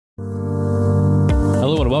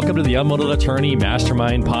welcome to the Unbundled Attorney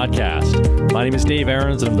Mastermind Podcast. My name is Dave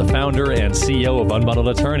Aarons, and I'm the founder and CEO of Unbundled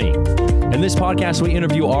Attorney. In this podcast, we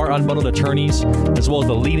interview our unbundled attorneys, as well as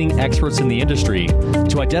the leading experts in the industry,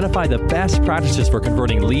 to identify the best practices for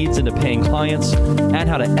converting leads into paying clients and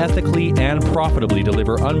how to ethically and profitably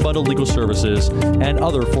deliver unbundled legal services and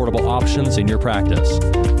other affordable options in your practice.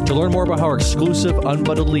 To learn more about how our exclusive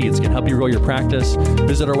unbundled leads can help you grow your practice,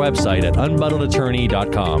 visit our website at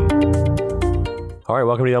unbundledattorney.com. All right,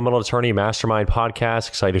 welcome to the Unbundled Attorney Mastermind Podcast.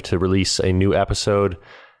 Excited to release a new episode,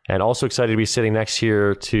 and also excited to be sitting next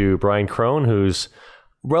here to Bryan Crone, who's a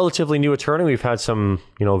relatively new attorney. We've had some,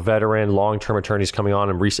 veteran, long-term attorneys coming on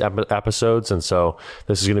in recent episodes, and so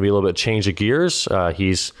this is going to be a little bit of change of gears.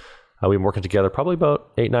 We've been working together probably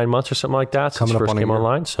about 8-9 months or something like that since he first came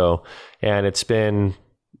online. So, and it's been,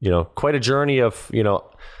 quite a journey of,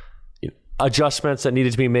 adjustments that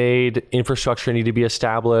needed to be made, infrastructure needed to be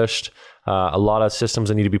established, a lot of systems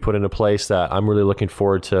that need to be put into place that I'm really looking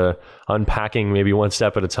forward to unpacking maybe one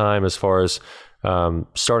step at a time, as far as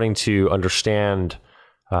starting to understand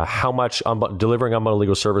how much delivering unbundled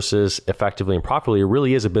legal services effectively and properly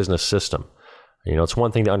really is a business system. It's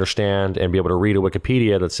one thing to understand and be able to read a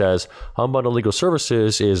Wikipedia that says unbundled legal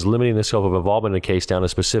services is limiting the scope of involvement in a case down to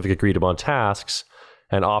specific agreed upon tasks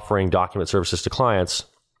and offering document services to clients.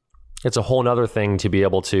 It's a whole nother thing to be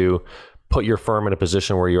able to put your firm in a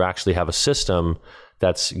position where you actually have a system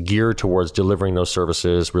that's geared towards delivering those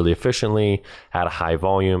services really efficiently at a high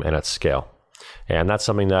volume and at scale. And that's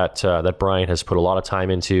something that that Bryan has put a lot of time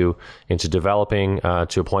into developing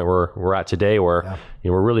to a point where we're at today, where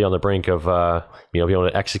we're really on the brink of being able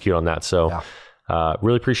to execute on that. So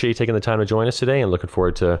really appreciate you taking the time to join us today, and looking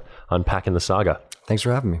forward to unpacking the saga. Thanks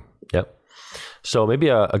for having me. Yep. So maybe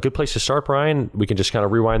a good place to start, Bryan, we can just kind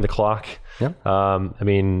of rewind the clock. Yeah.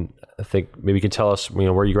 I think maybe you can tell us,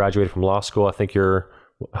 where you graduated from law school. I think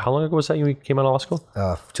how long ago was that you came out of law school?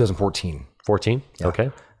 2014. 14? Yeah.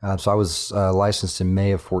 Okay. So I was licensed in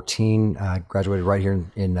May of 14. I graduated right here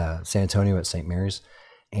in San Antonio at St. Mary's.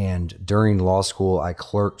 And during law school, I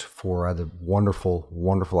clerked for the wonderful,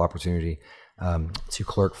 wonderful opportunity to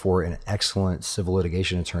clerk for an excellent civil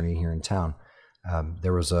litigation attorney here in town.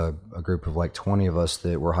 There was a group of like 20 of us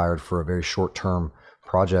that were hired for a very short-term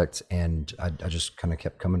project, and I just kind of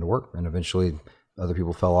kept coming to work, and eventually other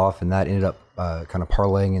people fell off, and that ended up kind of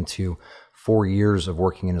parlaying into 4 years of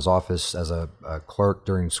working in his office as a clerk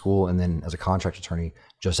during school, and then as a contract attorney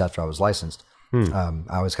just after I was licensed. I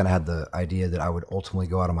always kind of had the idea that I would ultimately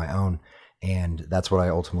go out on my own, and that's what I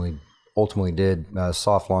ultimately did.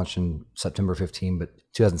 Soft launch in September 15, but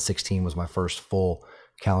 2016 was my first full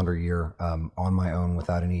calendar year on my own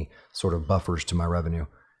without any sort of buffers to my revenue.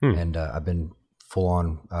 And I've been full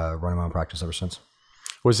on running my own practice ever since.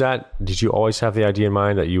 Did you always have the idea in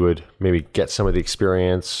mind that you would maybe get some of the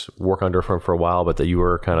experience, work under a firm for a while, but that you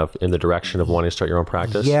were kind of in the direction of wanting to start your own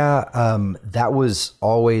practice? Yeah, that was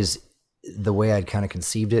always the way I'd kind of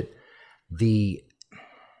conceived it.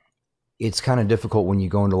 It's kind of difficult when you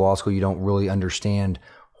go into law school, you don't really understand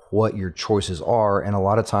what your choices are. And a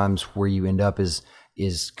lot of times where you end up is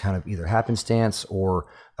kind of either happenstance, or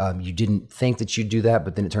you didn't think that you'd do that,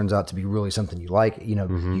 but then it turns out to be really something you like.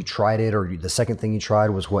 You tried it, or the second thing you tried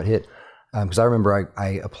was what hit. Because I remember I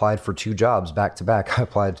applied for 2 jobs back to back. I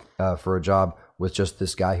applied for a job with just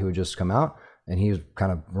this guy who had just come out, and he was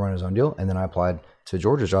kind of running his own deal. And then I applied to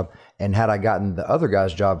George's job. And had I gotten the other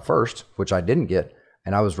guy's job first, which I didn't get,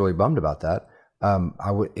 and I was really bummed about that,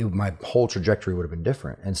 my whole trajectory would have been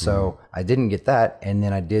different. And so I didn't get that, and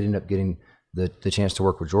then I did end up getting the chance to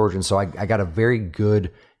work with George. And so I got a very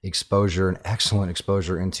good exposure, an excellent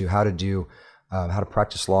exposure into how to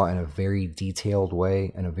practice law in a very detailed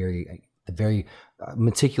way, and a very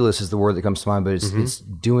meticulous is the word that comes to mind, but it's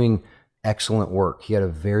doing excellent work. He had a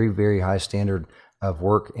very, very high standard of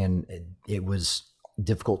work, and it was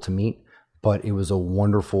difficult to meet, but it was a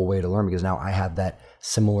wonderful way to learn, because now I have that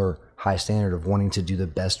similar high standard of wanting to do the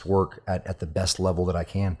best work at the best level that I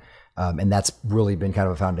can. And that's really been kind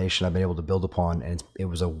of a foundation I've been able to build upon. And it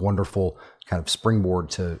was a wonderful kind of springboard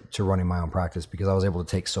to running my own practice, because I was able to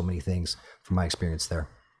take so many things from my experience there.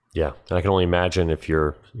 Yeah. And I can only imagine if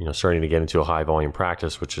you're, starting to get into a high volume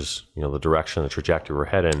practice, which is, the direction, the trajectory we're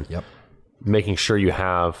heading, making sure you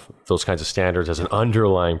have those kinds of standards as an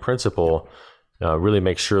underlying principle, really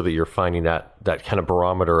make sure that you're finding that kind of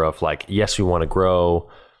barometer of like, yes, we want to grow,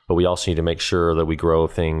 but we also need to make sure that we grow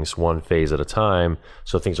things one phase at a time,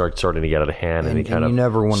 so things aren't starting to get out of hand. And you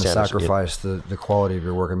never want to sacrifice the quality of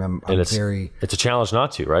your work. I mean, it's a challenge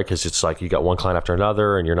not to, right? Because it's like you got one client after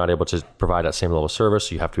another, and you're not able to provide that same level of service.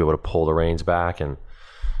 So you have to be able to pull the reins back, and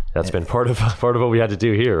that's been part of what we had to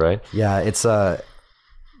do here, right? Yeah, it's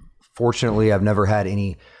Fortunately, I've never had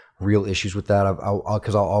any real issues with that.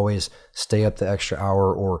 Because I'll always stay up the extra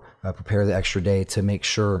hour or prepare the extra day to make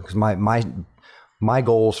sure, because my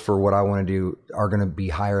goals for what I want to do are going to be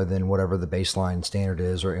higher than whatever the baseline standard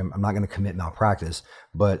is, or I'm not going to commit malpractice,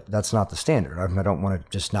 but that's not the standard. I don't want to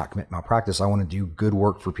just not commit malpractice. I want to do good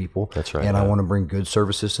work for people. That's right. And I want to bring good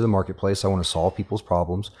services to the marketplace. I want to solve people's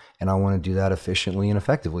problems, and I want to do that efficiently and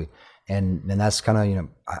effectively. And that's kind of, you know,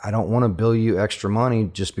 I don't want to bill you extra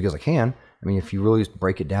money just because I can. I mean, if you really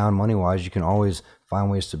break it down money-wise, you can always find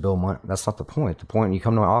ways to bill money. That's not the point. The point, you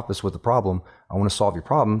come to my office with a problem, I want to solve your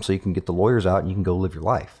problem so you can get the lawyers out and you can go live your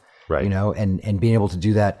life. Right. You know, and being able to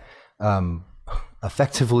do that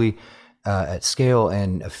effectively at scale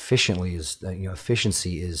and efficiently is, you know,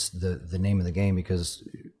 efficiency is the name of the game, because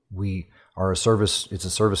we are a service. It's a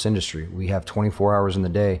service industry. We have 24 hours in the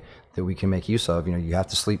day that we can make use of. You know, you have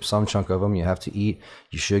to sleep some chunk of them. You have to eat.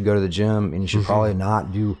 You should go to the gym, and you should probably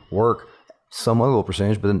not do work some other little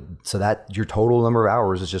percentage, but then, so that your total number of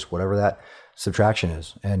hours is just whatever that subtraction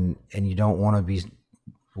is. And you don't want to be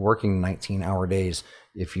working 19-hour days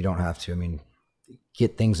if you don't have to. I mean,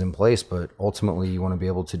 get things in place, but ultimately you want to be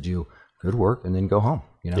able to do good work and then go home,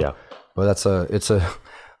 you know? Yeah. But it's a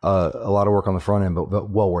lot of work on the front end, but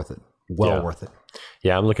well worth it. Worth it.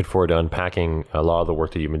 Yeah. I'm looking forward to unpacking a lot of the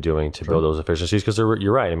work that you've been doing to build those efficiencies, because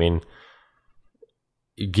you're right. I mean,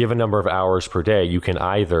 give a number of hours per day, you can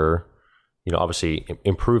either, you know, obviously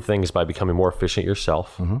improve things by becoming more efficient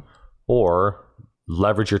yourself, or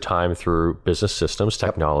leverage your time through business systems,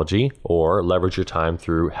 technology, or leverage your time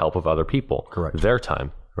through help of other people. Correct. Their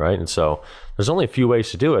time, right? And so there's only a few ways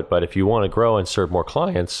to do it, but if you want to grow and serve more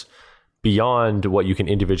clients beyond what you can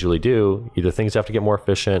individually do, either things have to get more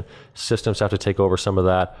efficient, systems have to take over some of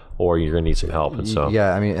that, or you're going to need some help. And so,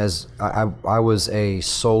 yeah, I mean, as I was a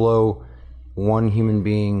solo one human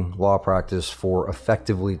being law practice for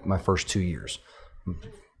effectively my first 2 years,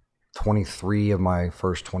 23 of my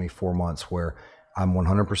first 24 months, where I'm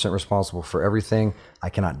 100% responsible for everything. I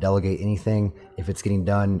cannot delegate anything. If it's getting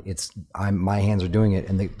done, my hands are doing it.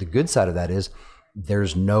 And the good side of that is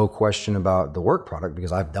there's no question about the work product,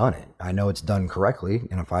 because I've done it. I know it's done correctly.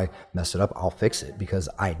 And if I mess it up, I'll fix it because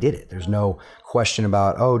I did it. There's no question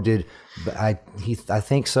about, I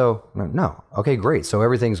think so. No. Okay, great. So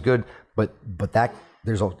everything's good. But that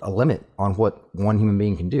there's a limit on what one human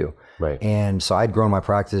being can do. Right. And so I'd grown my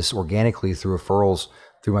practice organically through referrals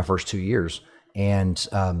through my first 2 years. And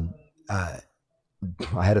I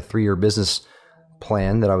had a 3-year business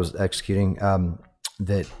plan that I was executing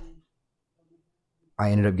that I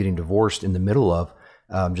ended up getting divorced in the middle of,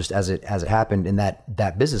 just as it happened. And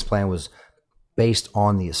that business plan was based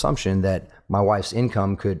on the assumption that my wife's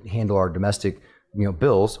income could handle our domestic, you know,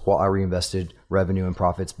 bills while I reinvested revenue and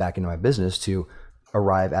profits back into my business to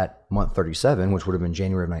arrive at month 37, which would have been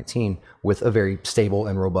January of 19, with a very stable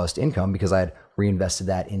and robust income, because I had reinvested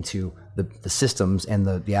that into the systems and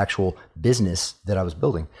the actual business that I was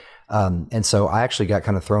building. And so I actually got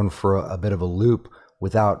kind of thrown for a bit of a loop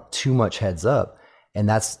without too much heads up. And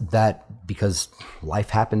that's because life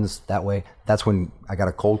happens that way. That's when I got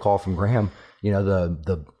a cold call from Graham, you know,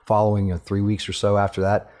 the following 3 weeks or so after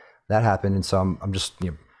that happened. And so I'm just,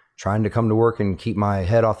 you know, trying to come to work and keep my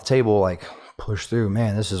head off the table, like push through,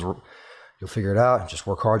 man, you'll figure it out. Just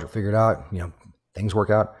work hard. You'll figure it out. You know, things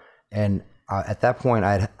work out. And at that point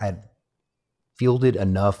I'd fielded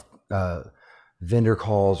enough vendor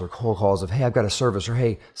calls or cold calls of, hey, I've got a service, or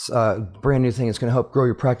hey, brand new thing that's going to help grow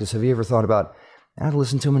your practice. Have you ever thought about? And I'd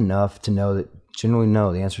listened to them enough to know that generally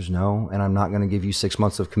no, the answer is no. And I'm not going to give you 6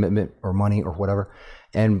 months of commitment or money or whatever.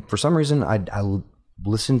 And for some reason I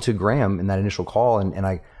listened to Graham in that initial call, and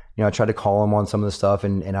I tried to call him on some of the stuff,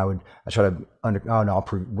 and I try to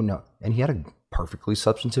and he had a perfectly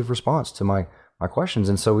substantive response to my questions.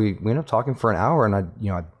 And so we ended up talking for an hour, and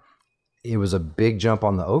it was a big jump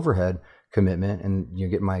on the overhead commitment, and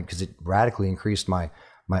because it radically increased my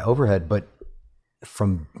overhead. But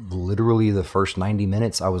from literally the first 90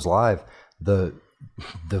 minutes I was live, the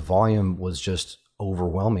volume was just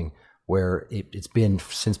overwhelming, where it's been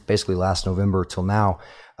since basically last November till now,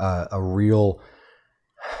 a real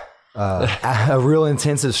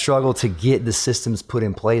intensive struggle to get the systems put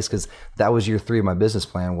in place, because that was year 3 of my business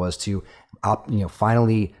plan, was to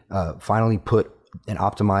finally put and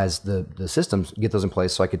optimize the systems, get those in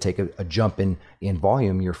place so I could take a jump in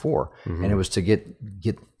volume year 4. Mm-hmm. And it was to get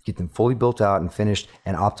them fully built out and finished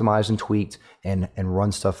and optimized and tweaked and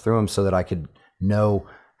run stuff through them so that I could know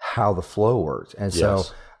how the flow worked. And so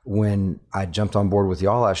when I jumped on board with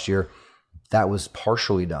y'all last year, that was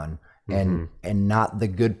partially done. and not the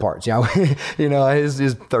good parts. His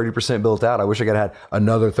 30% built out. I wish I could have had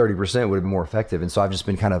another 30%, would have been more effective. And so I've just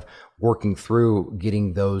been kind of working through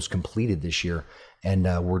getting those completed this year. And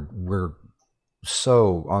our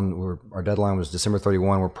deadline was December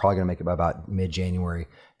 31. We're probably going to make it by about mid-January,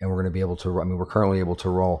 and we're going to be able to. We're currently able to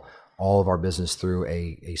roll all of our business through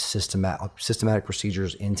a systematic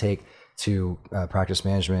procedures intake to practice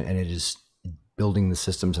management, and building the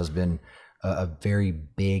systems has been a very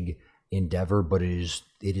big endeavor, but it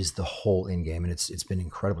is the whole end game, and it's been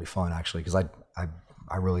incredibly fun actually, because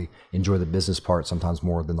I really enjoy the business part sometimes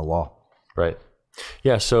more than the law. Right.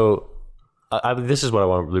 Yeah. So this is what I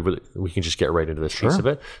want to really, we can just get right into this piece of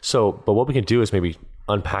it. So, but what we can do is maybe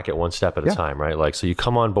unpack it one step at a time, right? Like, so you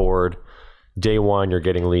come on board, day one, you're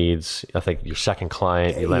getting leads. I think your second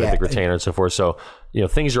client, you land a big retainer and so forth. So,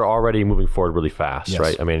 things are already moving forward really fast,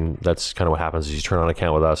 right? I mean, that's kind of what happens is you turn on an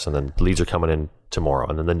account with us and then leads are coming in tomorrow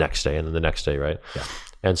and then the next day and then the next day, right? Yeah.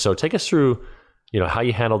 And so take us through, how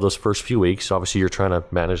you handled those first few weeks. Obviously, you're trying to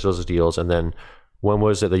manage those deals. And then when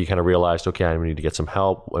was it that you kind of realized, okay, I need to get some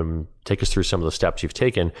help, and take us through some of the steps you've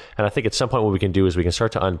taken. And I think at some point what we can do is we can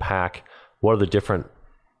start to unpack what are the different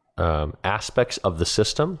aspects of the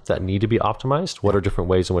system that need to be optimized. What are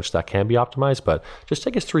different ways in which that can be optimized? But just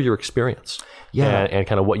take us through your experience and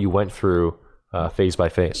kind of what you went through phase by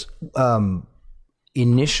phase.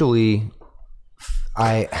 Initially,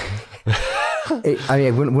 when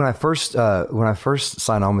I first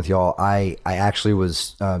signed on with y'all, I actually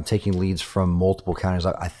was taking leads from multiple counties.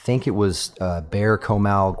 I think it was Bexar,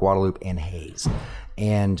 Comal, Guadalupe, and Hayes,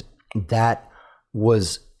 and that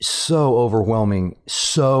was so overwhelming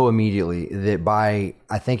so immediately that I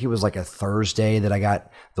think it was like a Thursday that I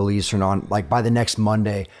got the leads turned on. Like by the next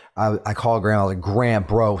Monday, I called Graham. I was like, Graham,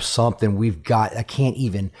 bro, something we've got. I can't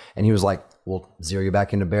even. And he was like, we'll zero you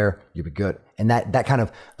back into Bexar. You'll be good. And that kind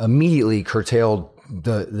of immediately curtailed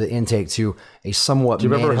the intake to a somewhat. Do you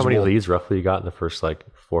remember manageable. How many leads roughly you got in the first 4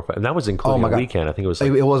 or 5? And that was including a weekend. I think it was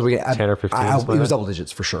it was weekend. 10 or 15. It was double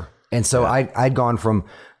digits for sure. And so I'd gone from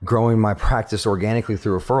growing my practice organically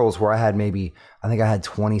through referrals, where I had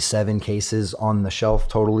 27 cases on the shelf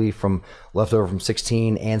totally from leftover from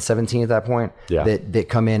 16 and 17 at that point that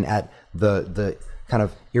come in at the kind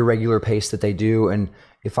of irregular pace that they do. And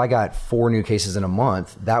if I got 4 new cases in a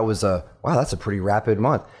month, that was that's a pretty rapid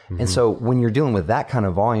month. Mm-hmm. And so when you're dealing with that kind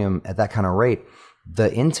of volume at that kind of rate,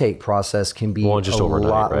 the intake process can be just a overnight,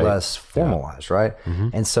 lot right? less formalized, right? Mm-hmm.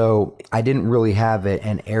 And so I didn't really have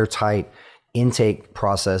an airtight intake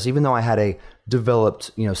process, even though I had a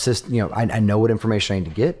developed, system. I know what information I need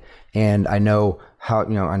to get, and I know how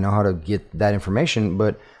to get that information,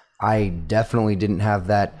 but I definitely didn't have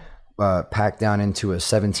that packed down into a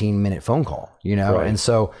 17-minute phone call, Right. And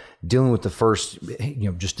so dealing with the first,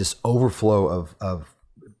 just this overflow of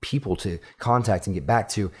people to contact and get back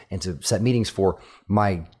to and to set meetings for,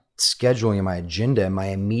 my scheduling and my agenda and my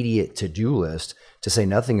immediate to-do list, to say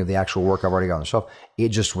nothing of the actual work I've already got on the shelf,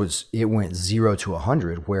 it went 0 to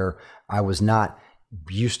 100, where I was not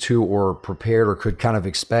used to or prepared or could kind of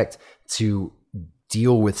expect to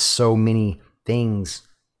deal with so many things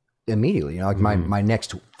immediately. My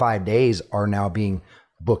next 5 days are now being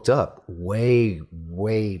booked up way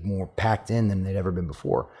more packed in than they'd ever been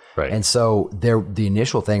before. Right. And so the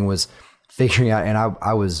initial thing was figuring out, and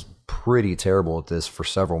I was pretty terrible at this for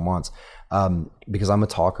several months, because I'm a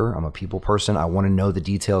talker, I'm a people person. I want to know the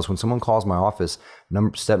details. When someone calls my office,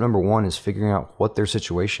 step number 1 is figuring out what their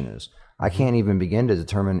situation is. I can't even begin to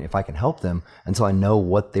determine if I can help them until I know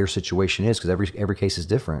what their situation is, because every case is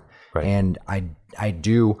different. Right. And I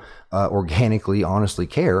do organically, honestly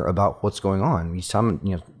care about what's going on. Each time,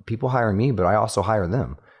 people hire me, but I also hire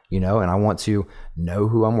them, and I want to know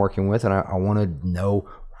who I'm working with, and I want to know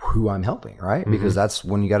who I'm helping, right? Mm-hmm. Because that's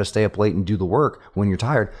when you got to stay up late and do the work when you're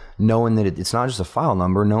tired, knowing that it's not just a file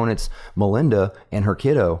number, knowing it's Melinda and her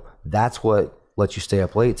kiddo. That's what lets you stay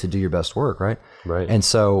up late to do your best work, right? Right. And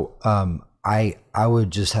so I would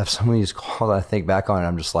just have some of these calls. I think back on it,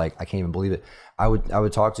 I'm just like, I can't even believe it. I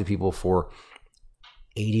would talk to people for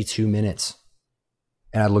 82 minutes,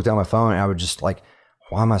 and I'd look down my phone and I would just like,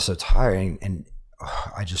 why am I so tired? And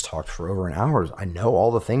I just talked for over an hour. I know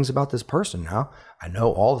all the things about this person now. I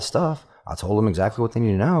know all the stuff. I told them exactly what they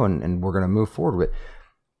need to know, and we're going to move forward with.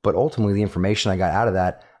 But ultimately, the information I got out of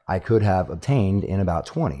that, I could have obtained in about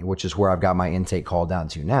 20, which is where I've got my intake call down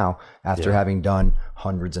to now, after having done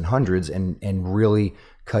hundreds and hundreds, and really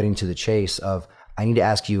cutting to the chase of, I need to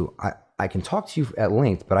ask you, I can talk to you at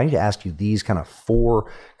length, but I need to ask you these kind of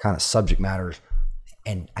 4 kind of subject matters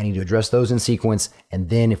and I need to address those in sequence. And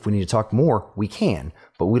then if we need to talk more, we can,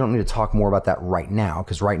 but we don't need to talk more about that right now.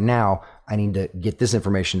 Because right now I need to get this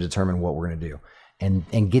information to determine what we're going to do,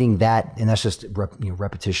 and getting that. And that's just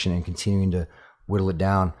repetition and continuing to whittle it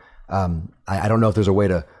down. I don't know if there's a way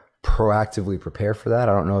to proactively prepare for that.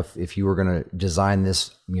 I don't know if you were going to design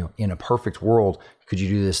this, in a perfect world, could you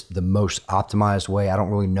do this the most optimized way? I don't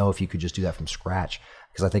really know if you could just do that from scratch,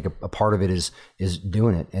 because I think a part of it is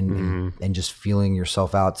doing it and just feeling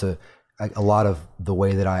yourself out. To a lot of the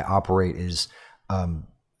way that I operate is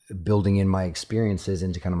building in my experiences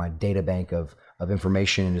into kind of my data bank of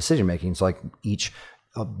information and decision making. So like each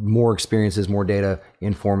more experiences, more data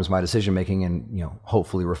informs my decision making, and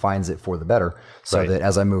hopefully refines it for the better, so that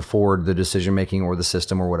as I move forward, the decision making or the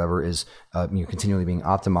system or whatever is continually being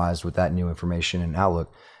optimized with that new information and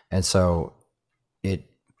outlook. And so it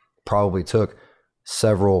probably took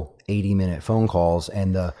several 80-minute phone calls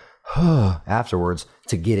and the afterwards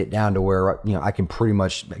to get it down to where I can pretty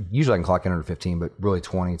much, usually I can clock in under 15, but really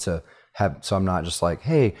 20 to have, so I'm not just like,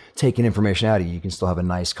 hey, taking information out of you. You can still have a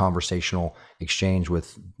nice conversational exchange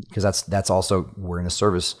with, because that's also, we're in a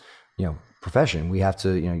service, profession. We have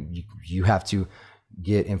to, you have to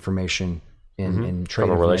get information and trade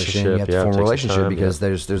information. You have to form a relationship because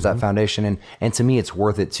there's that foundation. And to me, it's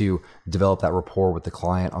worth it to develop that rapport with the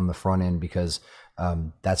client on the front end, because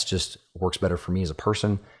that's just works better for me as a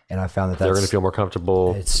person. And I found that they're going to feel more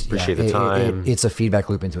comfortable, appreciate the time. It's a feedback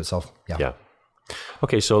loop into itself. Yeah.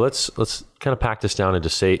 Okay, so let's kind of pack this down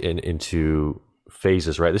into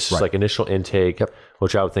phases, right? This is like initial intake,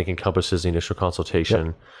 which I would think encompasses the initial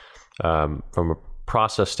consultation. From a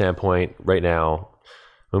process standpoint, right now,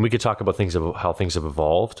 we could talk about how things have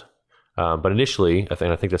evolved. But initially, I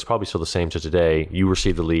think that's probably still the same to today. You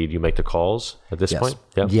receive the lead, you make the calls at this point.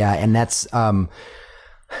 Yeah, and that's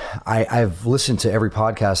I've listened to every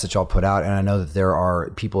podcast that y'all put out, and I know that there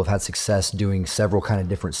are people who have had success doing several kind of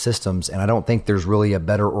different systems, and I don't think there's really a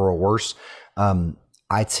better or a worse.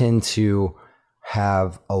 I tend to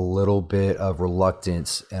have a little bit of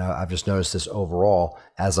reluctance, and I've just noticed this overall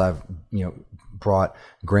as I've brought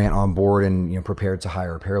Grant on board and prepared to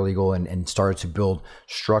hire a paralegal and started to build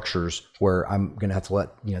structures where I'm going to have to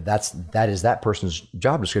let that is that person's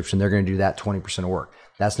job description. They're going to do that 20% of work.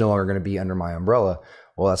 That's no longer going to be under my umbrella.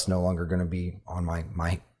 Well, that's no longer going to be on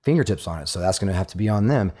my fingertips on it. So that's going to have to be on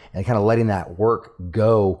them, and kind of letting that work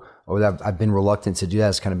go. Or I've been reluctant to do that.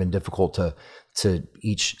 It's kind of been difficult to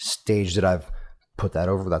each stage that I've put that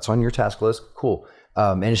over. That's on your task list. Cool.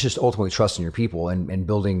 And it's just ultimately trusting your people and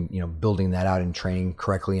building that out and training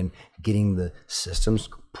correctly and getting the systems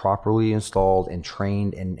properly installed and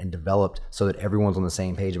trained and developed so that everyone's on the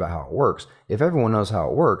same page about how it works. If everyone knows how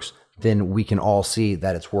it works, then we can all see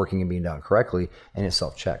that it's working and being done correctly, and it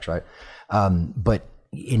self-checks, right? But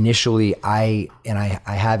initially I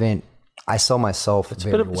sell myself it's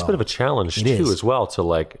a bit of a challenge too, as well, to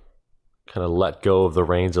like kind of let go of the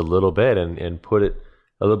reins a little bit and put it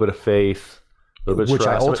a little bit of faith, a little bit of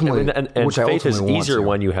trust. Faith is easier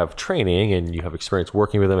when you have training and you have experience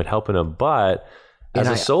working with them and helping them. But as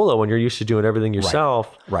a solo, when you're used to doing everything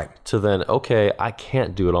yourself, to then, okay, I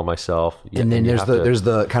can't do it all myself. And then there's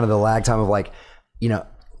the kind of the lag time of like, it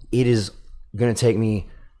is going to take me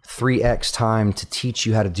 3x time to teach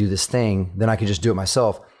you how to do this thing. Then I can just do it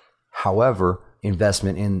myself. However,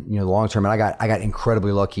 investment in the long term, and I got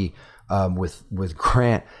incredibly lucky with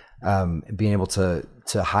Grant being able to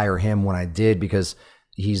hire him when I did, because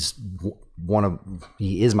he is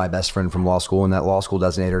my best friend from law school, and that law school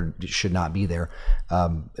designator should not be there.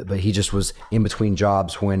 But he just was in between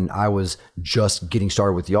jobs when I was just getting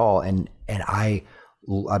started with y'all, and I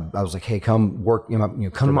was like, hey, come work,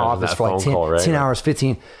 come to my office for like 10 hours,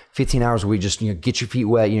 15 hours. We just, get your feet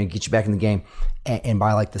wet, get you back in the game. And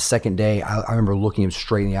by like the second day, I remember looking him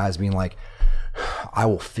straight in the eyes being like, I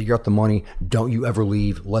will figure out the money. Don't you ever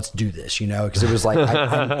leave. Let's do this, because it was like,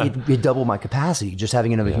 it doubled my capacity just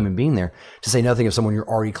having another human being there, to say nothing of someone you're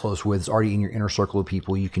already close with, is already in your inner circle of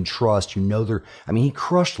people you can trust, he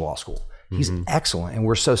crushed law school. He's excellent. And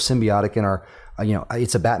we're so symbiotic in our,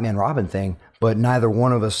 it's a Batman Robin thing, but neither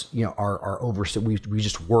one of us, are over. We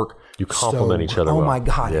just work. You complement each other. Oh my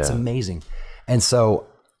God. It's amazing. And so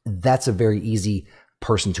that's a very easy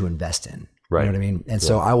person to invest in. Right. You know what I mean? And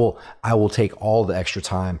so I will take all the extra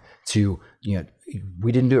time to,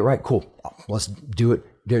 we didn't do it right. Cool. Let's do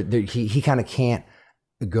it. He kind of can't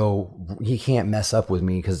he can't mess up with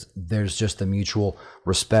me, because there's just the mutual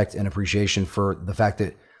respect and appreciation for the fact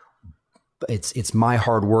that it's my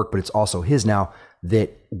hard work, but it's also his now,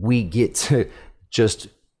 that we get to just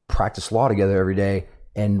practice law together every day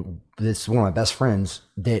and this is one of my best friends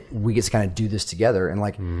that we get to kind of do this together. And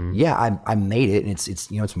like, yeah, I made it, and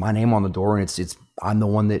it's, you know, it's my name on the door, and it's, I'm the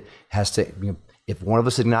one that has to, you know, if one of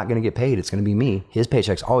us is not going to get paid, it's going to be me. His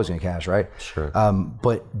paycheck's always going to cash, right? Sure.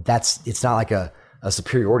 But it's not like a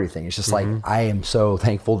superiority thing. It's just like, I am so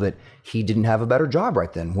thankful that he didn't have a better job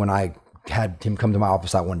right then when I had him come to my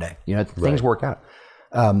office that one day. You know, things work out.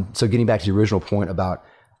 So getting back to the original point about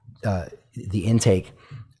the intake,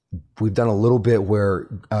 we've done a little bit where,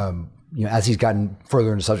 you know, as he's gotten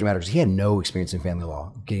further into subject matter, because he had no experience in family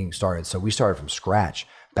law getting started. So we started from scratch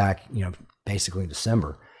back, you know, basically in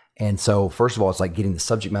December. And so first of all, it's like getting the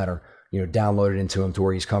subject matter, you know, downloaded into him to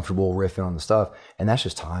where he's comfortable riffing on the stuff. And that's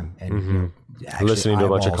just time. And you know, listening to a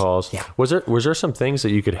bunch of calls. Yeah. Was there some things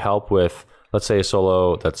that you could help with, let's say a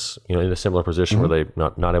solo that's, you know, in a similar position where they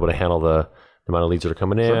not able to handle the amount of leads that are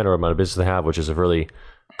coming in or amount of business they have, which is a really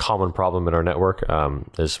common problem in our network,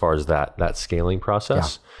 as far as that scaling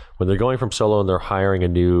process. When they're going from solo and they're hiring a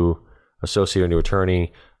new associate or new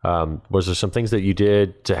attorney, was there some things that you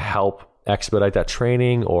did to help expedite that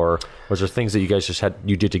training, or was there things that you guys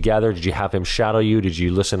you did together? Did you have him shadow you? Did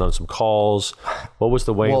you listen on some calls? What was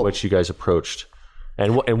the way in which you guys approached,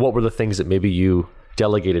 and what were the things that maybe you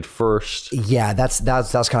delegated first? Yeah, that's kind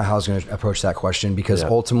of how I was going to approach that question, because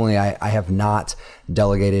ultimately I have not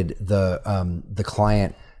delegated the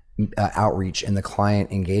client outreach and the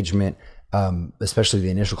client engagement, especially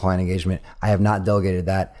the initial client engagement. I have not delegated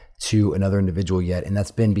that to another individual yet, and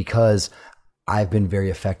that's been because I've been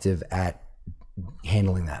very effective at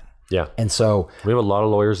handling that. Yeah. And so we have a lot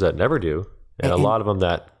of lawyers that never do. And a lot of them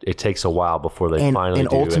that it takes a while before they finally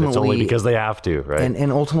do. And it's only because they have to, right?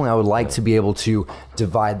 And ultimately, I would like to be able to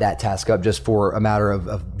divide that task up just for a matter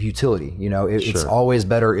of utility. You know, it's always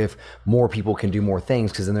better if more people can do more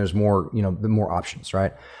things, because then there's more, you know, more options,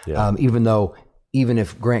 right? Yeah. Even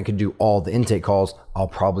if Grant could do all the intake calls, I'll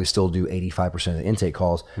probably still do 85% of the intake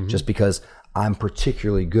calls, just because I'm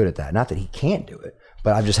particularly good at that. Not that he can't do it,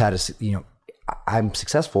 but I've just had to, you know, I'm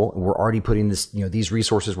successful. We're already putting this, you know, these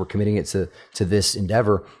resources, we're committing it to this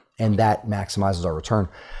endeavor, and that maximizes our return.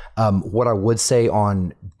 What I would say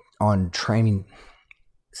on training,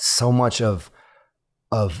 so much of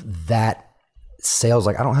that sales,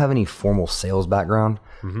 like I don't have any formal sales background,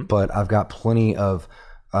 but I've got plenty of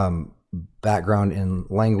background in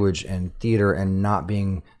language and theater and not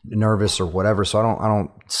being nervous or whatever. So I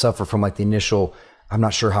don't suffer from like the initial, I'm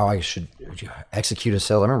not sure how I should execute a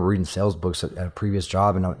sale. I remember reading sales books at a previous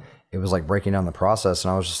job, and it was like breaking down the process.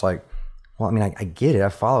 And I was just like, well, I mean, I get it, I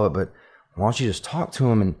follow it, but why don't you just talk to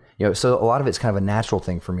them? And, you know, so a lot of it's kind of a natural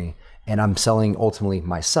thing for me, and I'm selling ultimately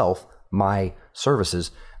myself, my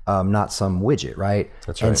services, not some widget. Right.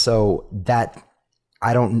 That's right. And so that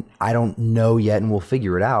I don't know yet, and we'll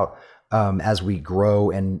figure it out as we grow.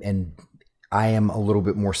 And I am a little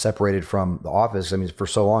bit more separated from the office. I mean, for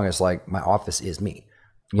so long, it's like my office is me,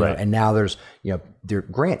 you know, and now there's, you know,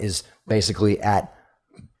 Grant is basically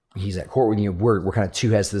he's at court with you. We're kind of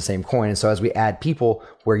two heads to the same coin. And so as we add people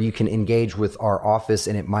where you can engage with our office,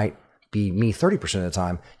 and it might be me 30% of the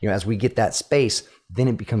time, you know, as we get that space, then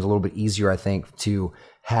it becomes a little bit easier, I think, to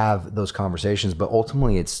have those conversations. But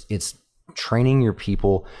ultimately it's training your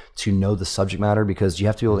people to know the subject matter, because you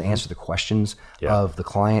have to be able to answer the questions of the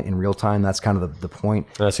client in real time. That's kind of the point.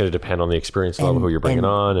 And that's going to depend on the experience level, who you're bringing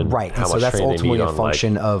on, and right. how and so much that's training ultimately they need a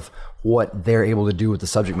function of what they're able to do with the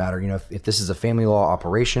subject matter. You know, if this is a family law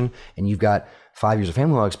operation and you've got 5 years of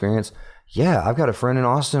family law experience, I've got a friend in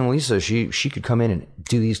Austin, Lisa. She could come in and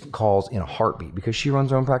do these calls in a heartbeat, because she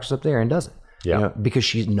runs her own practice up there and does it. You know, because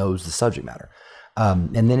she knows the subject matter.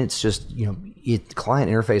 And then it's just, you know,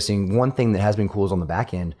 client interfacing. One thing that has been cool is on the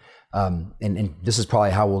back end, and this is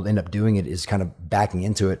probably how we'll end up doing it, is kind of backing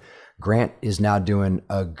into it. Grant is now doing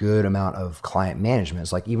a good amount of client management.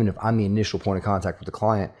 It's like, even if I'm the initial point of contact with the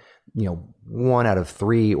client, you know, 1 out of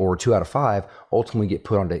 3 or 2 out of 5 ultimately get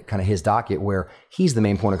put onto kind of his docket, where he's the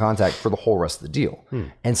main point of contact for the whole rest of the deal.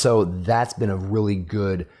 And so that's been a really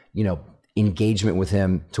good, you know, engagement with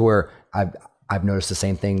him, to where I've noticed the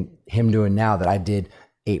same thing him doing now that I did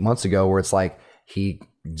 8 months ago, where it's like he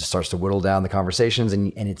just starts to whittle down the conversations,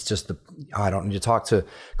 and it's just I don't need to talk to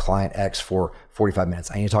client X for 45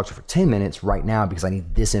 minutes. I need to talk to her for 10 minutes right now, because I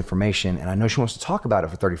need this information, and I know she wants to talk about it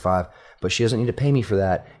for 35, but she doesn't need to pay me for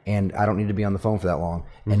that, and I don't need to be on the phone for that long.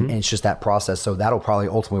 And it's just that process. So that'll probably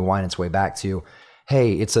ultimately wind its way back to,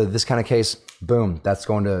 hey, it's this kind of case, boom, that's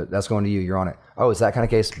going to you, you're on it. Oh, it's that kind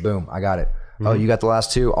of case, boom, I got it. Oh, you got the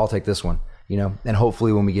last 2, I'll take this one. You know, and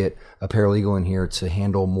hopefully when we get a paralegal in here to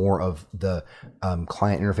handle more of the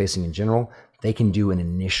client interfacing in general, they can do an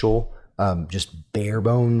initial just bare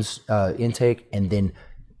bones intake, and then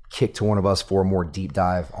kick to one of us for a more deep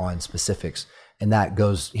dive on specifics. And that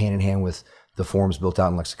goes hand in hand with the forms built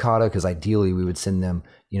out in Lexicata, because ideally we would send them,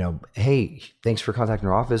 hey, thanks for contacting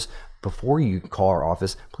our office. Before you call our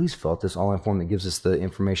office, please fill out this online form that gives us the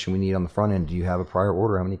information we need on the front end. Do you have a prior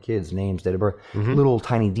order? How many kids, names, date of birth? Little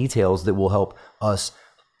tiny details that will help us,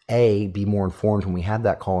 A, be more informed when we have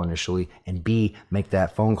that call initially, and B, make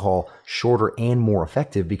that phone call shorter and more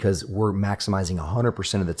effective, because we're maximizing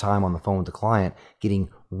 100% of the time on the phone with the client, getting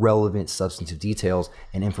relevant substantive details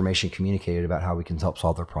and information communicated about how we can help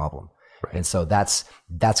solve their problem. Right. And so that's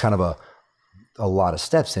kind of a lot of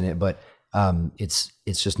steps in it, but it's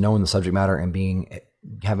just knowing the subject matter and being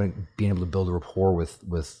able to build a rapport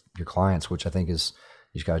with your clients, which I think is,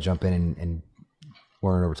 you just got to jump in and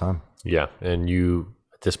learn over time. Yeah. And you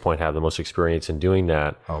at this point have the most experience in doing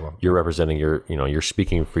that. You're representing you're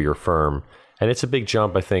speaking for your firm, and it's a big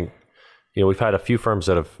jump. I think, we've had a few firms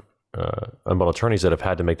that have, unbundled attorneys that have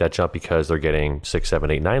had to make that jump because they're getting 6,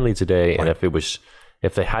 7, 8, 9 leads a day. Right. And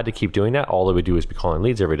if they had to keep doing that, all they would do is be calling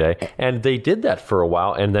leads every day. And they did that for a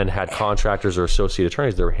while, and then had contractors or associate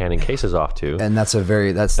attorneys they were handing cases off to. And that's a very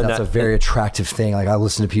attractive thing. Like, I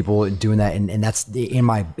listen to people doing that, and that's in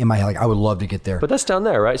my like, I would love to get there. But that's down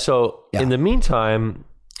there, right? So in the meantime,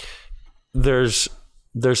 there's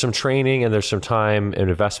some training and there's some time and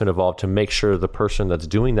investment involved to make sure the person that's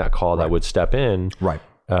doing that call that would step in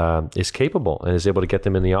is capable and is able to get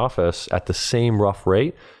them in the office at the same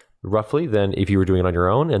roughly than if you were doing it on your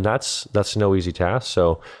own. And that's no easy task.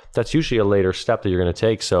 So that's usually a later step that you're going to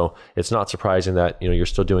take. So it's not surprising that, you're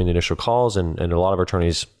still doing the initial calls, and a lot of our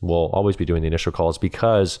attorneys will always be doing the initial calls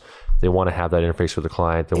because they want to have that interface with the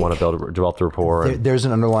client. They want to develop the rapport. There's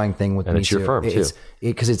an underlying thing with me, it's your firm too.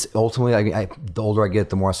 Because it's ultimately, the older I get,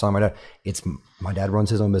 the more I saw my dad. My dad runs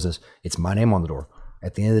his own business. It's my name on the door.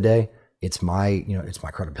 At the end of the day, it's my, it's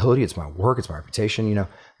my credibility, it's my work, it's my reputation.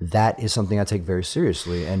 That is something I take very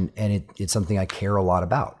seriously, and it's something I care a lot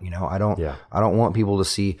about. I don't want people to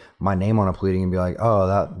see my name on a pleading and be like, oh,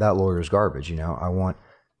 that lawyer's garbage. I want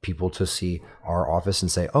people to see our office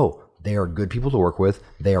and say, oh, they are good people to work with.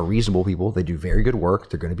 They are reasonable people. They do very good work.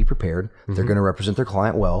 They're going to be prepared. They're going to represent their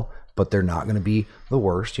client well, but they're not going to be the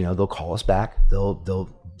worst. They'll call us back.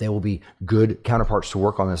 They will be good counterparts to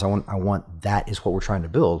work on this. I want that is what we're trying to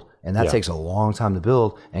build. And that takes a long time to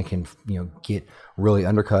build, and can, get really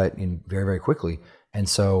undercut in very, very quickly. And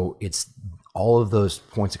so it's all of those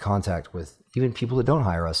points of contact with even people that don't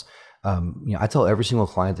hire us. I tell every single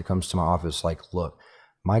client that comes to my office, like, look,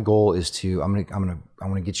 my goal is I want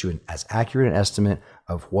to get you as accurate an estimate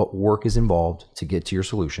of what work is involved to get to your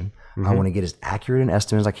solution. I want to get as accurate an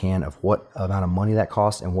estimate as I can of what amount of money that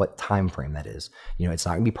costs and what time frame that is. It's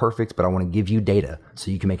not going to be perfect, but I want to give you data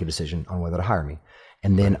so you can make a decision on whether to hire me.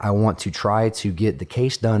 And then I want to try to get the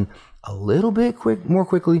case done a little bit more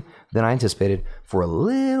quickly than I anticipated, for a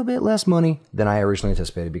little bit less money than I originally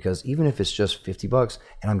anticipated. Because even if it's just $50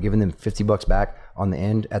 and I'm giving them $50 back on the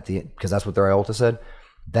end because that's what their IOLTA said,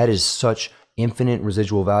 that is such infinite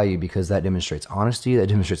residual value, because that demonstrates honesty, that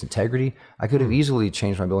demonstrates integrity. I could have easily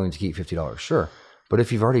changed my billing to keep $50, sure. But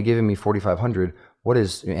if you've already given me $4,500,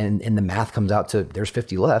 and the math comes out to there's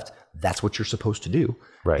 50 left, that's what you're supposed to do.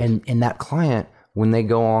 Right. And that client, when they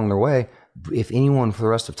go along their way, if anyone for the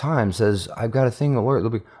rest of time says, I've got a thing alert, they'll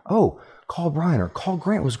be, oh, call Bryan or call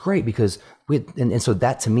Grant was great, because and so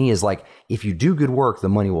that to me is like, if you do good work, the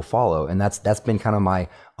money will follow. And that's been kind of my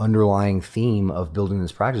underlying theme of building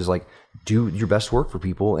this practice. Like, do your best work for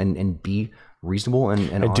people and be reasonable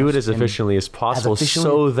and do it as efficiently as possible,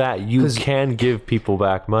 so that you can give people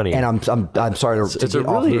back money. And I'm sorry to get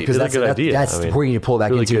off of it, because that's a good idea. That's where you need to pull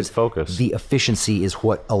back into. Focus. The efficiency is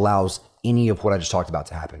what allows any of what I just talked about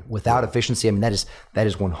to happen. Without efficiency, that is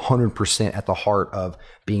 100% at the heart of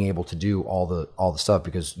being able to do all the stuff,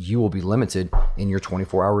 because you will be limited in your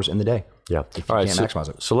 24 hours in the day. Yeah. If you can't maximize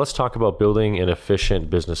it. So let's talk about building an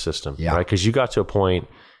efficient business system, right? Because you got to a point,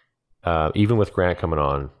 even with Grant coming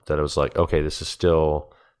on, that it was like, okay, this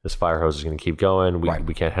fire hose is going to keep going.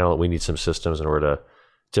 We can't handle it. We need some systems in order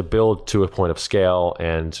to build to a point of scale.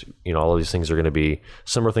 And, all of these things are going to be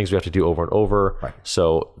similar things we have to do over and over. Right.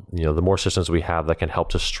 So, the more systems we have that can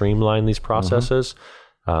help to streamline these processes,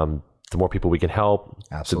 the more people we can help,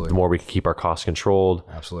 the more we can keep our costs controlled.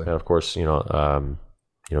 Absolutely. And of course, be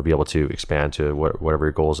able to expand to whatever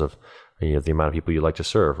your goals of, the amount of people you'd like to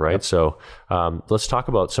serve, right? Yep. So let's talk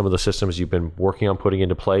about some of the systems you've been working on putting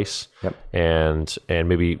into place. Yep. And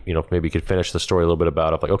maybe you could finish the story a little bit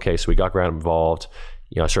about like, okay, so we got Grant involved.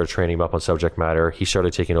 I started training him up on subject matter. He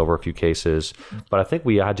started taking over a few cases, but I think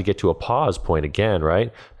we had to get to a pause point again,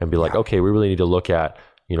 right? And be like, okay, we really need to look at,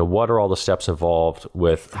 what are all the steps involved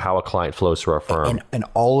with how a client flows through our firm? And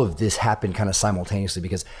all of this happened kind of simultaneously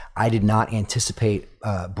because I did not anticipate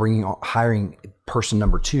hiring person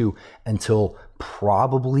number 2 until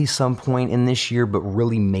probably some point in this year, but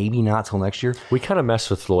really maybe not till next year. We kind of mess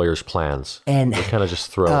with lawyers' plans, and we kind of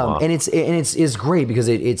just throw them off. And it's great because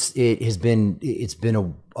it's been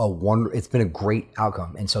a great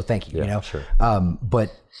outcome, and so thank you. Yeah, sure.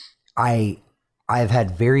 But I've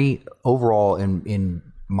had overall in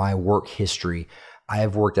my work history, I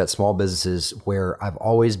have worked at small businesses where I've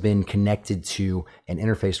always been connected to and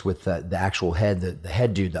interfaced with the actual head, the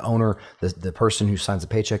head dude, the owner, the person who signs the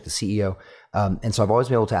paycheck, the CEO. And so I've always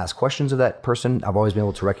been able to ask questions of that person. I've always been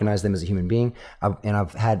able to recognize them as a human being.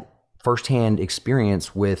 I've had firsthand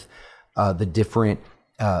experience with the different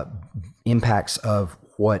impacts of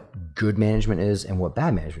what good management is and what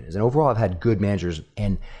bad management is. And overall, I've had good managers,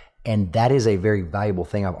 and that is a very valuable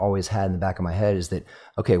thing I've always had in the back of my head is that,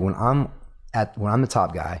 okay, when I'm the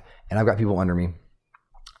top guy and I've got people under me,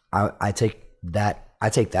 I take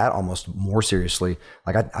that almost more seriously.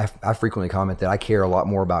 Like I frequently comment that I care a lot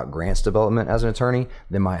more about Grant's development as an attorney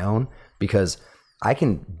than my own, because I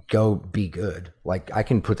can go be good. Like I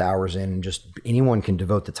can put the hours in and just anyone can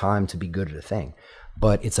devote the time to be good at a thing,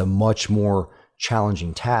 but it's a much more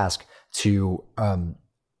challenging task to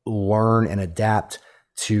learn and adapt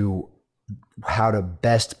to how to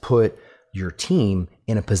best put your team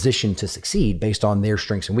in a position to succeed based on their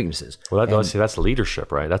strengths and weaknesses. Well, that's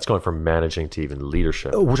leadership, right? That's going from managing to even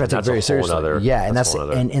leadership, which I take very seriously.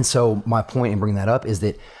 And so my point in bringing that up is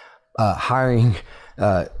that hiring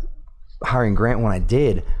Grant when I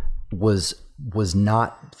did was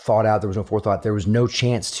not thought out. There was no forethought. There was no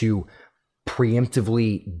chance to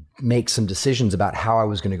preemptively make some decisions about how I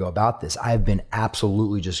was going to go about this. I've been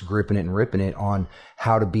absolutely just gripping it and ripping it on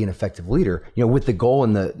how to be an effective leader, with the goal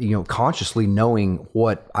and consciously knowing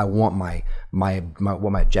what I want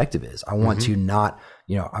what my objective is. I want to not,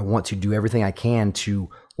 I want to do everything I can to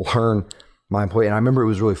learn my employee. And I remember it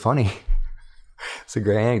was really funny. It's a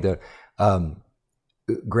great anecdote.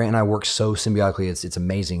 Grant and I work so symbiotically. It's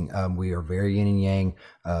amazing. We are very yin and yang.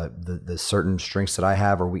 The certain strengths that I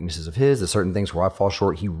have are weaknesses of his. The certain things where I fall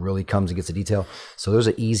short, he really comes and gets the detail. So there's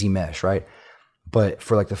an easy mesh, right? But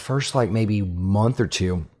for like the first maybe month or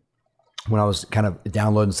two, when I was kind of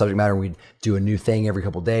downloading subject matter, we'd do a new thing every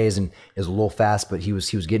couple of days, and it was a little fast, but he was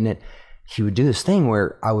getting it. He would do this thing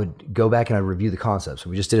where I would go back and I'd review the concepts. So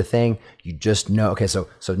we just did a thing. You just know, okay, so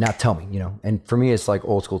now tell me, and for me, it's like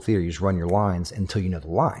old school theater. You just run your lines until you know the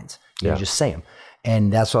lines. You just say them.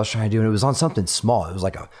 And that's what I was trying to do. And it was on something small. It was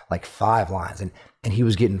like 5 lines, and he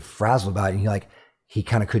was getting frazzled about it. And he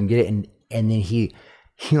kind of couldn't get it. And then he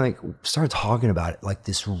started talking about it, like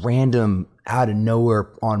this random out of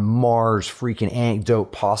nowhere on Mars freaking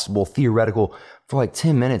anecdote, possible theoretical for like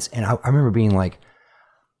 10 minutes. And I remember being like,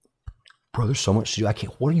 bro, there's so much to do. I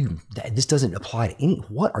can't, this doesn't apply to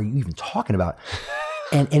what are you even talking about?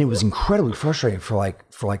 And it was incredibly frustrating for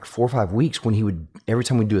like 4 or 5 weeks when he would, every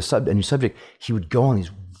time we do a new subject, he would go on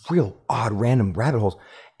these real odd random rabbit holes.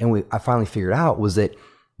 And I finally figured out was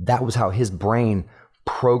that was how his brain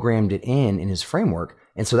programmed it in his framework.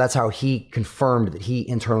 And so that's how he confirmed that he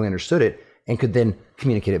internally understood it and could then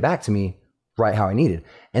communicate it back to me right how I needed.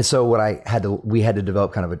 And so we had to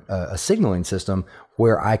develop kind of a signaling system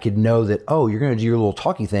where I could know that, oh, you're going to do your little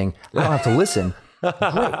talky thing. I don't have to listen. Great.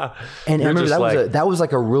 And I remember that was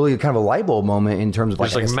like a really kind of a light bulb moment in terms of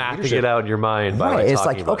just mapping it out in your mind. Right. It's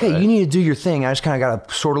like, okay, you need to do your thing. I just kind of got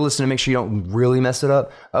to sort of listen to make sure you don't really mess it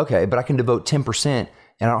up. Okay. But I can devote 10% and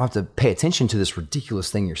I don't have to pay attention to this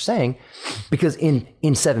ridiculous thing you're saying, because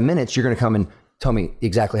in 7 minutes, you're going to come and tell me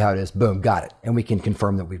exactly how it is. Boom, got it. And we can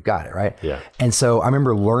confirm that we've got it, right? Yeah. And so I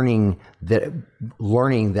remember learning that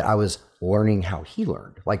I was learning how he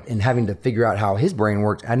learned, and having to figure out how his brain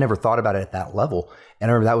worked. I never thought about it at that level.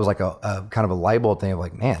 And I remember that was like a kind of a light bulb thing of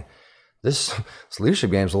like, man, this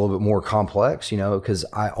leadership game is a little bit more complex, because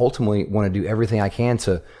I ultimately want to do everything I can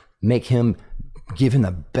to make him, give him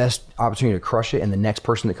the best opportunity to crush it. And the next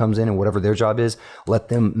person that comes in and whatever their job is, let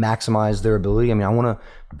them maximize their ability. I mean, I want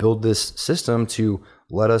to build this system to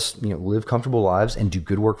let us, live comfortable lives and do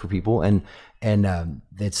good work for people. And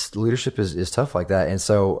it's leadership is tough like that. And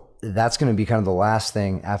so that's going to be kind of the last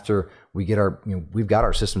thing after we get we've got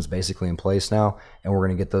our systems basically in place now, and we're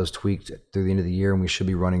going to get those tweaked through the end of the year. And we should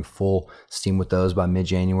be running full steam with those by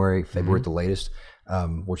mid-January, February at the latest,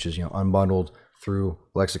 which is, unbundled through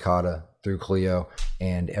Lexicata, through Clio,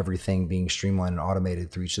 and everything being streamlined and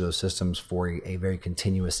automated through each of those systems for a very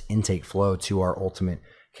continuous intake flow to our ultimate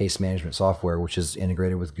case management software, which is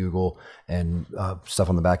integrated with Google and stuff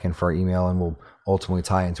on the back end for our email, and will ultimately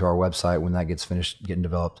tie into our website when that gets finished getting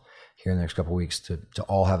developed here in the next couple of weeks to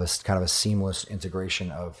all have a kind of a seamless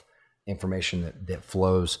integration of information that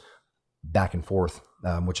flows back and forth,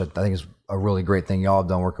 which I think is a really great thing y'all have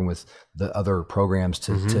done working with the other programs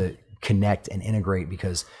to connect and integrate.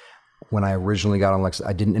 Because when I originally got on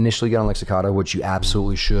I didn't initially get on Lexicata, which you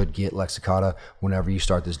absolutely should get Lexicata whenever you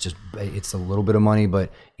start this. Just it's a little bit of money,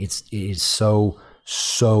 but it is so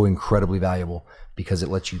incredibly valuable because it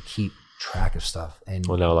lets you keep track of stuff. And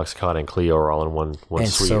well, now Lexicata and Clio are all in one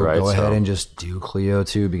suite, so right? Go ahead and just do Clio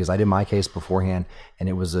too, because I did my case beforehand and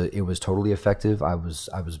it was totally effective.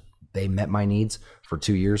 They met my needs for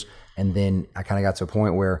 2 years, and then I kind of got to a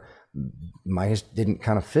point where my case didn't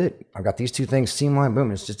kind of fit. I got these two things, Streamline, boom,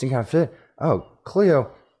 it just didn't kind of fit. Oh,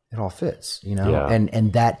 Clio, it all fits, Yeah.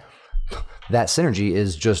 And that synergy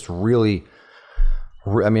is just really,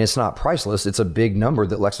 I mean, it's not priceless. It's a big number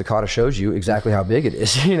that Lexicata shows you exactly how big it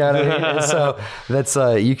is. You know what I mean? And so that's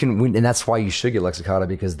and that's why you should get Lexicata,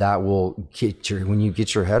 because that will when you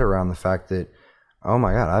get your head around the fact that, oh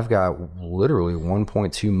my God, I've got literally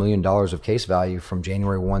 $1.2 million of case value from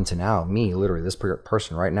January 1 to now. Me, literally, this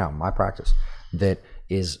person right now, my practice, that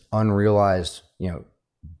is unrealized,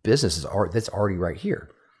 business that's already right here.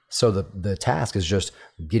 So the task is just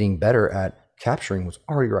getting better at capturing what's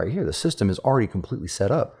already right here. The system is already completely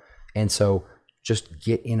set up. And so just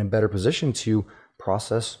get in a better position to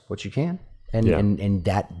process what you can. And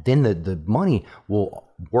that then the money will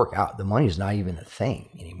work out. The money is not even a thing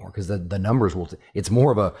anymore, because the numbers will. It's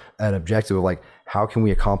more of an objective of like, how can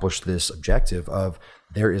we accomplish this objective of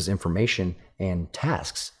there is information and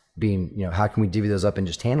tasks being, how can we divvy those up and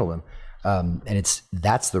just handle them? And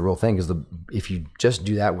that's the real thing, is if you just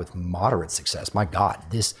do that with moderate success, my God,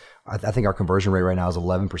 I think our conversion rate right now is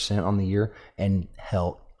 11% on the year, and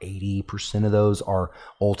hell, 80% of those are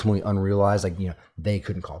ultimately unrealized. Like, they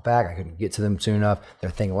couldn't call back. I couldn't get to them soon enough. Their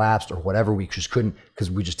thing lapsed or whatever. We just couldn't, because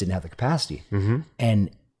we just didn't have the capacity. And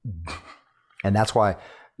that's why,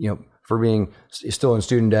 for being still in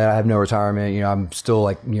student debt, I have no retirement. I'm still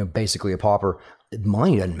like, basically a pauper.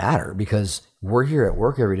 Money doesn't matter, because we're here at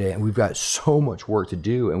work every day and we've got so much work to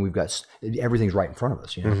do, and we've got everything's right in front of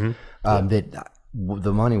us, that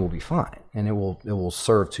the money will be fine, and it will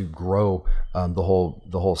serve to grow the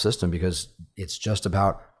whole system, because it's just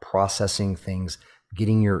about processing things,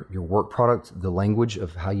 getting your work product, the language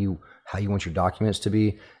of how you want your documents to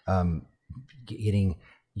be, getting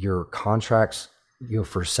your contracts,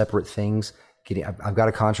 for separate things. I've got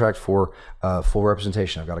a contract for full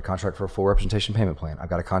representation. I've got a contract for a full representation payment plan. I've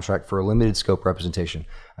got a contract for a limited scope representation.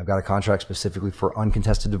 I've got a contract specifically for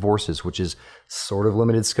uncontested divorces, which is sort of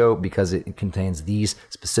limited scope because it contains these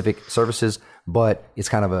specific services, but it's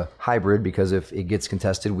kind of a hybrid, because if it gets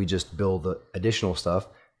contested, we just bill the additional stuff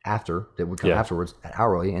after that would come afterwards at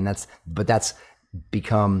hourly, and that's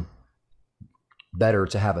become better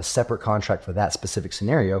to have a separate contract for that specific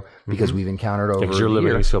scenario, because we've encountered over because you're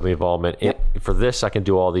limiting scope of involvement. For this, I can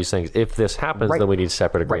do all these things. If this happens, then we need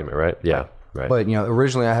separate agreement, right? Yeah, right. But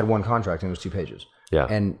originally I had one contract and it was 2 pages. Yeah,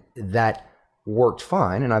 and that worked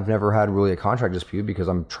fine. And I've never had really a contract dispute, because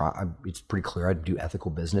it's pretty clear I do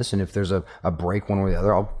ethical business, and if there's a break one way or the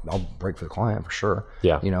other, I'll break for the client for sure.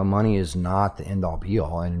 Yeah, money is not the end all be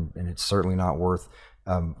all, and it's certainly not worth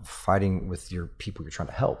fighting with your people you're trying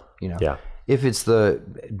to help. Yeah. If it's the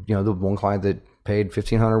one client that paid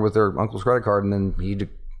 $1,500 with their uncle's credit card, and then he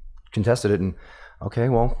contested it, and okay,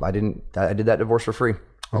 well, I did that divorce for free.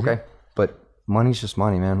 Okay, but money's just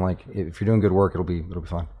money, man. Like, if you're doing good work, it'll be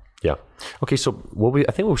fine. Yeah. Okay. So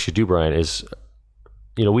I think what we should do, Bryan, is,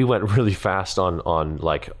 we went really fast on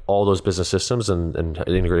like all those business systems and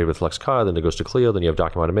integrated with Lexicata, then it goes to Clio, then you have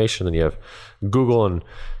document automation, then you have Google, and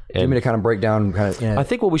you mean to kind of break down I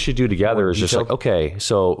think what we should do together is just like, okay,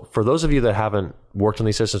 so for those of you that haven't worked on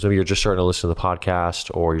these systems, maybe you're just starting to listen to the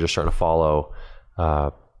podcast, or you're just starting to follow,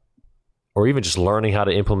 or even just learning how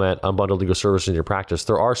to implement unbundled legal services in your practice,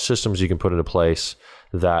 there are systems you can put into place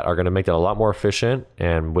that are going to make that a lot more efficient.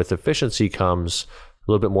 And with efficiency comes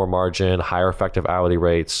a little bit more margin, higher effective hourly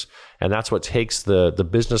rates. And that's what takes the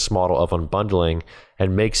business model of unbundling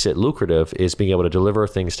and makes it lucrative, is being able to deliver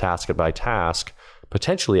things task by task,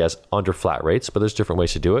 potentially as under flat rates, but there's different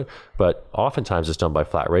ways to do it. But oftentimes it's done by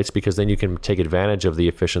flat rates, because then you can take advantage of the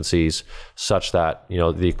efficiencies such that,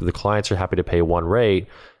 the clients are happy to pay one rate,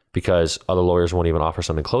 because other lawyers won't even offer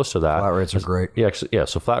something close to that. Flat rates are great. Yeah.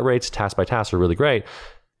 So flat rates, task by task, are really great.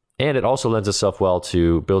 And it also lends itself well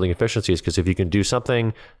to building efficiencies, because if you can do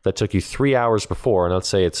something that took you 3 hours before, and let's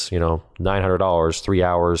say it's, $900, 3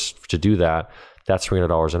 hours to do that, that's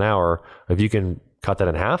 $300 an hour. If you can cut that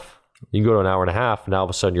in half. You can go to an hour and a half. Now all of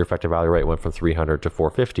a sudden your effective hourly rate went from $300 to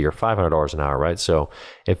 $450 or $500 an hour, right? So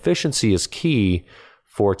efficiency is key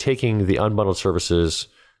for taking the unbundled services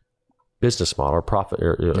business model or profit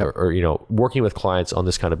or working with clients on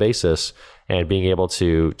this kind of basis and being able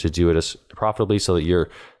to do it as profitably so that you're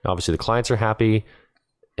obviously the clients are happy.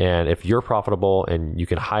 And if you're profitable and you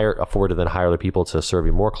can afford to then hire other people to serve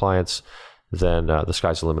you more clients, then the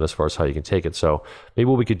sky's the limit as far as how you can take it. So maybe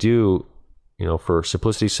what we could do, for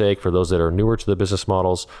simplicity's sake, for those that are newer to the business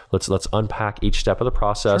models, let's unpack each step of the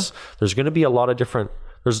process. Sure. There's going to be a lot of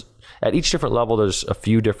at each different level, there's a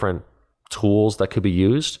few different tools that could be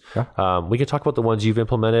used. Yeah. We can talk about the ones you've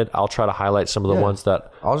implemented. I'll try to highlight some of the ones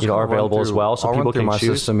that are available as well, so I'll people run through can my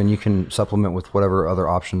choose. system, and you can supplement with whatever other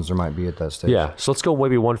options there might be at that stage. Yeah, so let's go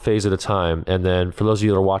maybe one phase at a time, and then for those of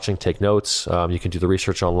you that are watching, take notes. You can do the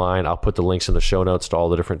research online. I'll put the links in the show notes to all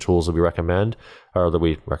the different tools that we recommend,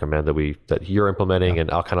 that you're implementing, and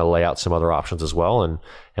I'll kind of lay out some other options as well. And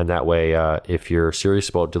that way, if you're serious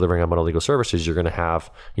about delivering unbundled legal services, you're going to have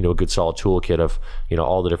a good solid toolkit of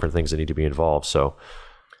all the different things that need to be involved. So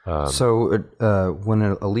when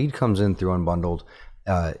a lead comes in through Unbundled,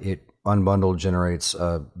 Unbundled generates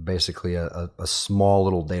basically a small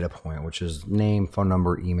little data point, which is name, phone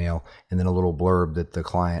number, email, and then a little blurb that the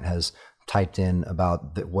client has typed in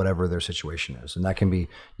about whatever their situation is, and that can be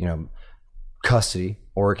custody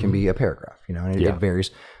or it can be a paragraph, and it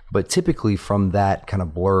varies. But typically from that kind of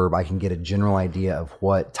blurb, I can get a general idea of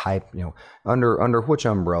what type, under which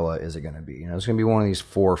umbrella is it going to be? It's going to be one of these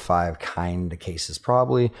 4 or 5 kind of cases,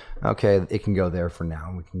 probably. Okay, it can go there for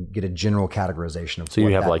now. We can get a general categorization of. So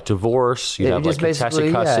you have like divorce, you have like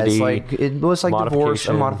contested custody. It's like divorce,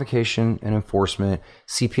 a modification, and enforcement,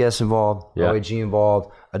 CPS involved, OAG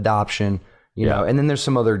involved, adoption. And then there's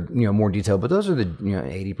some other, more detail, but those are the,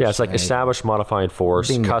 80%. Yeah, it's like establish, modify,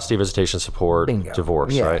 enforce, custody, visitation, support,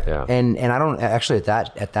 divorce, right? Yeah. And I don't actually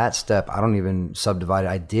at that step, I don't even subdivide it.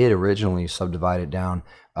 I did originally subdivide it down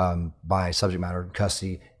by subject matter,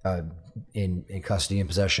 custody, in custody and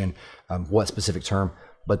possession, what specific term.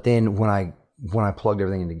 But then when I plugged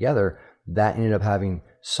everything in together, that ended up having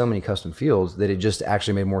so many custom fields that it just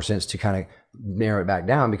actually made more sense to kind of narrow it back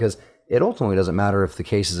down, because it ultimately doesn't matter if the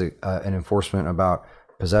case is an enforcement about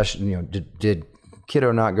possession. Did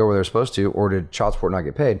kiddo not go where they're supposed to, or did child support not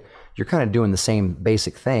get paid? You're kind of doing the same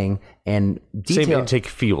basic thing, and same intake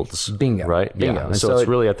fields. Bingo, right? Bingo. Yeah. So it's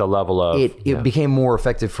really at the level of it became more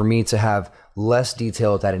effective for me to have less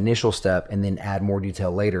detail at that initial step, and then add more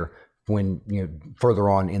detail later when further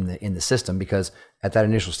on in the system, because at that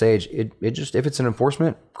initial stage, it just, if it's an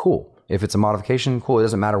enforcement, cool. If it's a modification, cool. It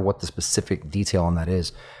doesn't matter what the specific detail on that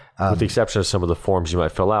is. With the exception of some of the forms you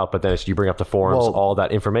might fill out, but then as you bring up the forms, all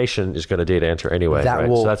that information is going to data enter anyway.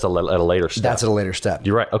 So that's at a later step. That's at a later step.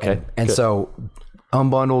 You're right. Okay. And so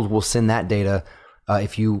Unbundled will send that data.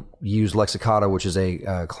 If you use Lexicata, which is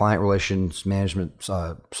a client relations management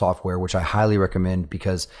software, which I highly recommend,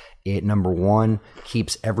 because it, number one,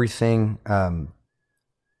 keeps everything.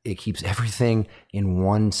 It keeps everything in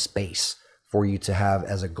one space for you to have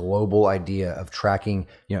as a global idea of tracking.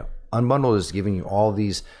 Unbundled is giving you all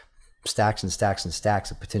these stacks and stacks and stacks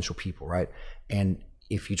of potential people, right? And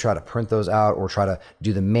if you try to print those out or try to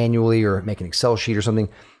do them manually or make an Excel sheet or something,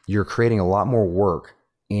 you're creating a lot more work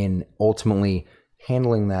in ultimately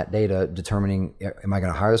handling that data, determining, am I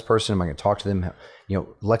going to hire this person? Am I going to talk to them?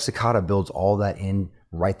 Lexicata builds all that in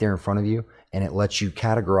right there in front of you, and it lets you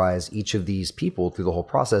categorize each of these people through the whole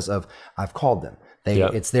process of, I've called them.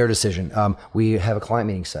 It's their decision. We have a client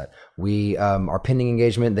meeting set. We are pending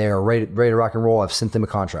engagement. They are ready to rock and roll. I've sent them a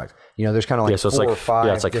contract. There's kind of like 4 or 5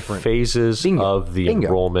 it's like different phases of the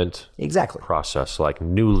enrollment process. Like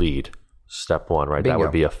new lead, step 1, right? That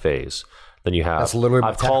would be a phase. Then you have,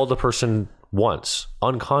 I've called the person once,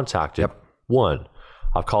 uncontacted, 1.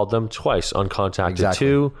 I've called them twice, uncontacted,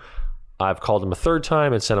 2. I've called them a 3rd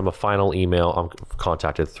time and sent them a final email. I'm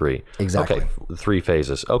contacted 3. Exactly. Okay, 3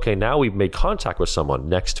 phases. Okay, now we've made contact with someone.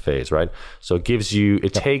 Next phase, right? So it gives you,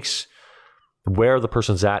 takes where the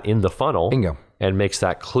person's at in the funnel. Bingo. And makes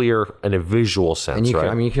that clear in a visual sense, and you right?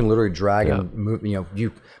 can, you can literally drag and move.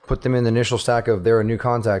 You put them in the initial stack of they're a new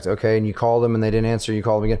contact, okay, and you call them and they didn't answer. You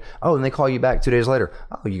call them again. Oh, and they call you back 2 days later.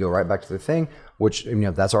 Oh, you go right back to the thing, which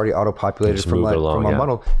that's already auto-populated from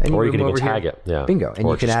Unbundled. And or you can even tag it. Yeah. Bingo. And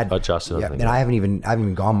or you can add adjust it. And I haven't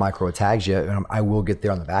even gone micro tags yet, and I will get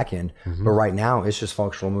there on the back end. But right now, it's just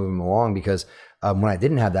functional moving along, because when I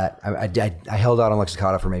didn't have that, I held out on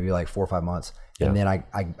Lexicata for maybe like 4 or 5 months. And then I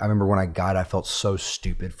remember when I got it, I felt so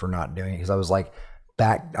stupid for not doing it, because I was like,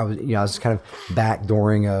 I was kind of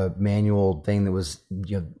backdooring a manual thing that was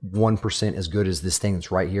 1% as good as this thing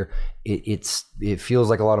that's right here. It feels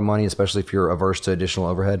like a lot of money, especially if you're averse to additional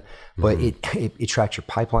overhead, but it tracks your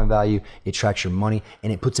pipeline value, it tracks your money,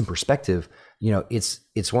 and it puts in perspective.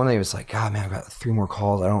 It's one thing. It's like, God, man, I've got 3 more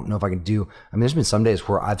calls. I don't know if I can do. I mean, there's been some days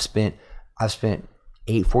where I've spent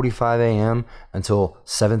 8:45 a.m. until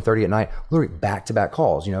 7:30 at night, literally back-to-back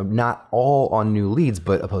calls, not all on new leads,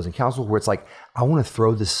 but opposing counsel, where it's like, I want to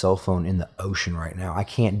throw this cell phone in the ocean right now. I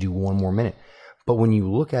can't do 1 more minute. But when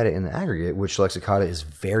you look at it in the aggregate, which Lexicata is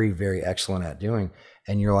very, very excellent at doing,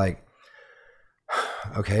 and you're like,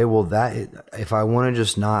 okay, well, if I want to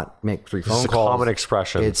just not make 3 phone calls, it's a common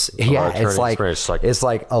expression. It's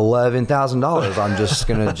like $11,000. I'm just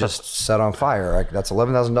gonna just set on fire. That's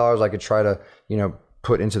 $11,000 I could try to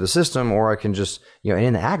put into the system, or I can just and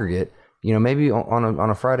in the aggregate, maybe on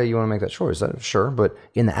a Friday you want to make that choice. Sure, but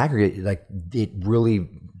in the aggregate, like it really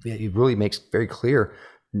makes very clear,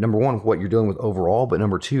 number one, what you're dealing with overall, but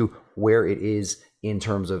number two, where it is in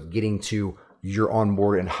terms of getting to you're on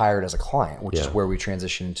board and hired as a client, which is where we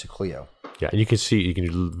transition into Clio. Yeah, and you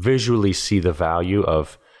can visually see the value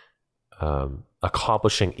of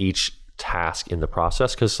accomplishing each task in the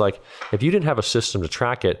process. Because like if you didn't have a system to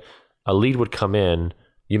track it, a lead would come in,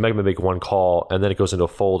 you might make 1 call, and then it goes into a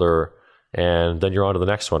folder, and then you're on to the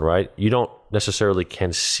next one, right? You don't necessarily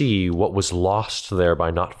can see what was lost there by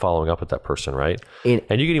not following up with that person, right? And you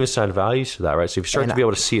can even assign values to that, right? So if you start to be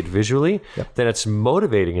able to see it visually, then it's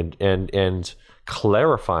motivating and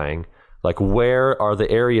clarifying, like where are the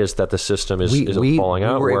areas that the system is falling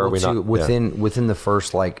out, where are we not? Within the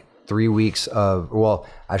first like 3 weeks of, well,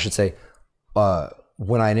 I should say,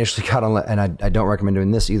 when I initially got on, and I don't recommend doing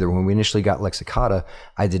this either. When we initially got Lexicata,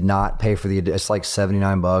 I did not pay for it's like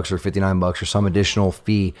 $79 or $59 or some additional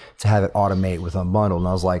fee to have it automate with Unbundled. And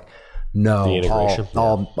I was like, no,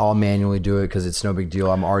 I'll manually do it because it's no big deal.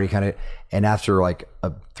 I'm already kind of, and after like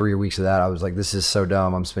 3 weeks of that, I was like, this is so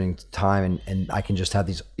dumb. I'm spending time and I can just have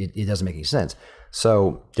these, it doesn't make any sense.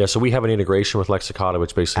 So so we have an integration with Lexicata,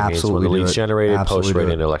 which basically means when the lead's generated, post right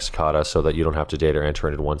into Lexicata so that you don't have to data enter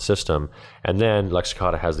into one system. And then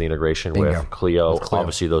Lexicata has the integration with Clio.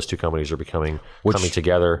 Obviously, those 2 companies are coming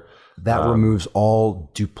together. That removes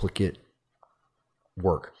all duplicate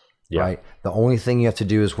work. Right. The only thing you have to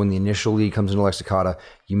do is when the initial lead comes into Lexicata,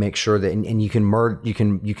 you make sure that, and you can merge, you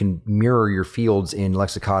can mirror your fields in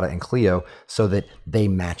Lexicata and Clio so that they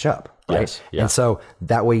match up. Right. Yes, yeah. And so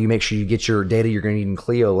that way you make sure you get your data you're going to need in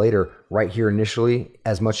Clio later right here initially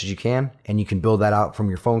as much as you can. And you can build that out from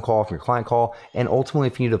your phone call, from your client call. And ultimately,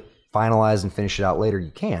 if you need to finalize and finish it out later,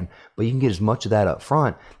 you can. But you can get as much of that up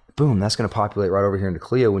front. Boom, that's going to populate right over here into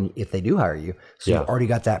Clio if they do hire you. So you've already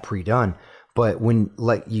got that pre-done. But when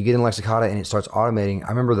you get in Lexicata and it starts automating, I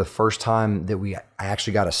remember the first time that I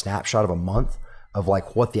actually got a snapshot of a month of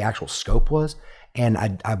like what the actual scope was. And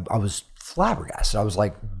I was flabbergasted. I was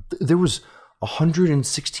like, there was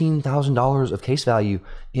 $116,000 of case value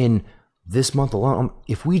in this month alone.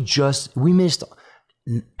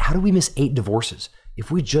 How did we miss 8 divorces?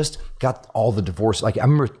 If we just got all the divorces, like I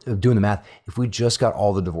remember doing the math, if we just got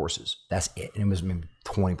all the divorces, that's it. And it was maybe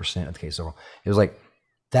 20% of the case overall. It was like,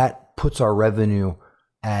 that puts our revenue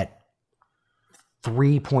at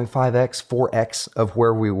 3.5x, 4x of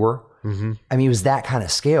where we were. Mm-hmm. I mean, it was that kind of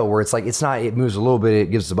scale where it's like, it moves a little bit, it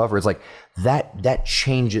gives us a buffer. It's like that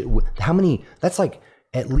changes. How many, that's like,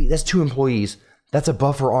 at least that's 2 employees. That's a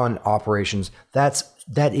buffer on operations. That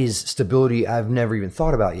is stability I've never even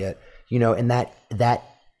thought about yet, and that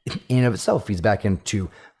in and of itself feeds back into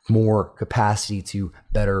more capacity to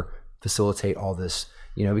better facilitate all this.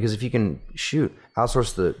 Because if you can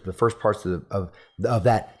outsource the first parts of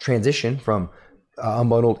that transition from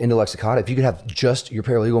Unbundled into Lexicata, if you could have just your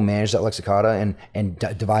paralegal manage that Lexicata and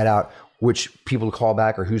divide out which people to call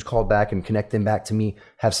back or who's called back and connect them back to me,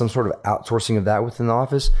 have some sort of outsourcing of that within the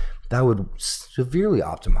office, that would severely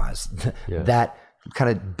optimize that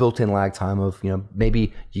kind of built-in lag time of,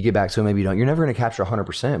 maybe you get back to it, maybe you don't. You're never going to capture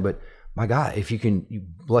 100%, but my God, if you can,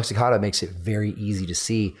 Lexicata makes it very easy to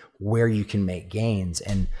see where you can make gains,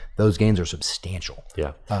 and those gains are substantial.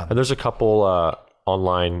 Yeah, and there's a couple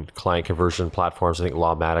online client conversion platforms. I think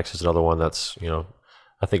Lawmatics is another one that's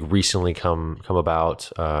I think recently come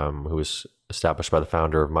about, who was established by the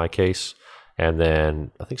founder of MyCase, and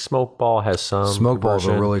then I think Smokeball has some. Smokeball is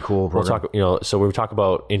a really cool program. We'll talk, so when we talk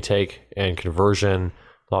about intake and conversion,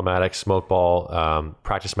 Lawmatics, Smokeball,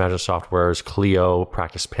 practice management softwares, Clio,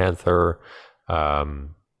 Practice Panther,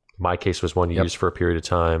 MyCase was one used for a period of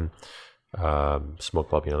time.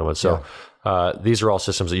 Smokeball being another one. So these are all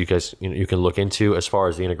systems that you guys, you can look into. As far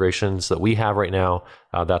as the integrations that we have right now,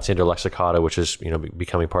 that's into Lexicata, which is,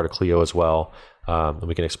 becoming part of Clio as well. And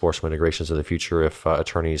we can explore some integrations in the future if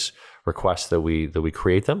attorneys request that we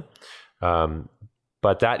create them.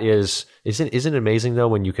 But that isn't it amazing though,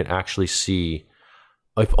 when you can actually see,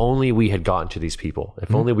 if only we had gotten to these people,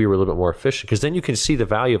 if only we were a little bit more efficient, because then you can see the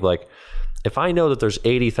value of, like, if I know that there's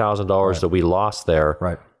 $80,000 that we lost there,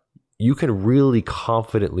 right, you can really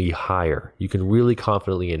confidently hire, you can really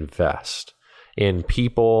confidently invest in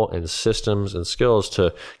people and systems and skills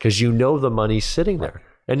because the money's sitting there.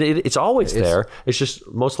 And it's always there. It's just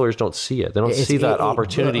most lawyers don't see it. They don't see that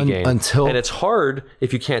opportunity gain. And it's hard,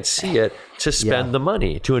 if you can't see it, to spend the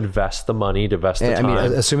money, to invest the money, to invest the time. I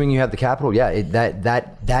mean, assuming you have the capital,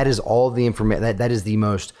 that is all the information. That is the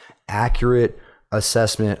most accurate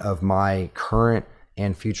assessment of my current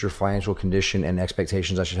and future financial condition and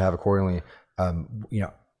expectations I should have accordingly.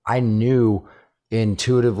 I knew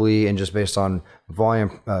intuitively and just based on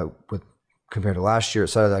volume compared to last year,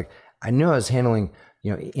 so like I knew I was handling,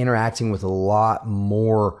 interacting with a lot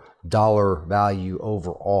more dollar value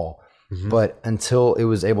overall. But until it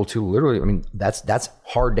was able to literally, that's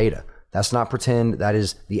hard data. That's not pretend. That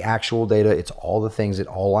is the actual data. It's all the things. It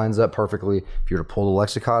all lines up perfectly. If you were to pull the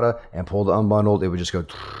Lexicata and pull the Unbundled, it would just go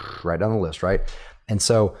right down the list, right? And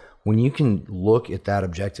so when you can look at that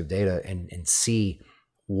objective data and see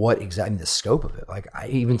what exactly the scope of it, like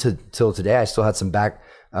even till today, I still had some back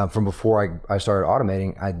from before I started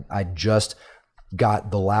automating. I just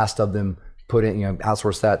got the last of them put in,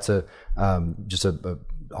 outsourced that to just a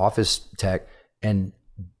office tech. And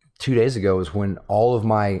 2 days ago is when all of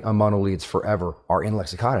my Unbundled leads forever are in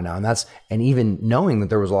Lexicata now. And even knowing that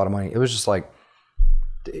there was a lot of money, it was just like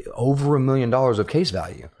over $1 million of case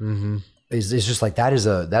value. It's just like, that is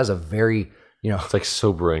a very, it's like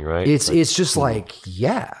sobering, right? It's just like,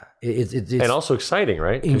 it's and also exciting,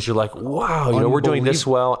 right? Because you're like, wow, we're doing this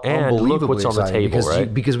well, and look what's on the table,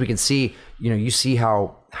 right? Because we can see, you see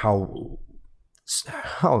how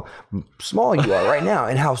small you are right now,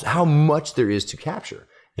 and how much there is to capture.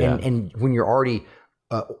 And when you're already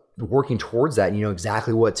working towards that, and you know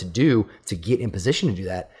exactly what to do to get in position to do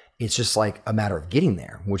that, it's just like a matter of getting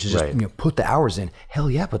there, which is just, put the hours in.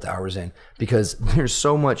 Hell yeah, put the hours in, because there's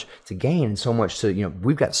so much to gain and so much to,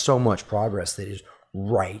 we've got so much progress that is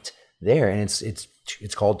right there. And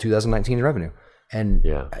it's called 2019 revenue. And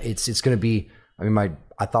it's going to be,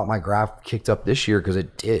 I thought my graph kicked up this year because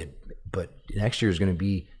it did, but next year is going to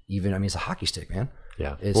be even, it's a hockey stick, man.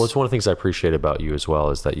 Yeah. It's one of the things I appreciate about you as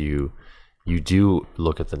well is that you do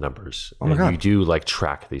look at the numbers. Oh my God. You do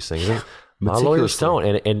track these things. Yeah. A lot of lawyers don't,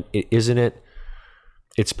 and isn't it?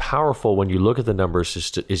 It's powerful when you look at the numbers.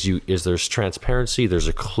 Is there's transparency? There's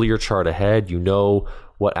a clear chart ahead. You know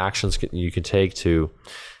what actions you can take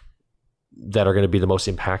that are going to be the most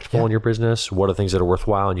impactful in your business. What are things that are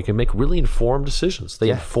worthwhile, and you can make really informed decisions. They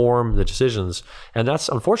inform the decisions, and that's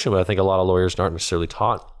unfortunately what I think a lot of lawyers aren't necessarily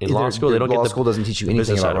taught in law school. They don't law school doesn't teach you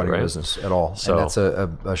anything about running a business at all, so, and that's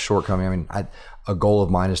a shortcoming. A goal of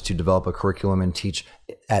mine is to develop a curriculum and teach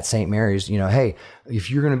at St. Mary's, hey, if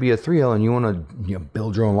you're going to be a 3L and you want to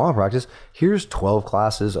build your own law practice, here's 12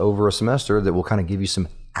 classes over a semester that will kind of give you some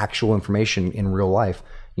actual information in real life,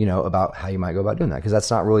 about how you might go about doing that. Because that's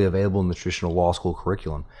not really available in the traditional law school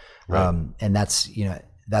curriculum. Right. And that's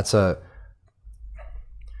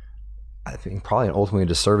I think probably ultimately a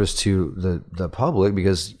disservice to the public,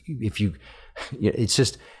 because it's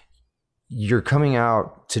just, you're coming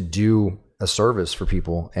out to do a service for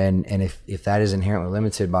people, and if that is inherently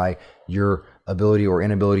limited by your ability or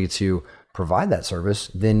inability to provide that service,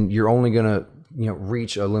 then you're only going to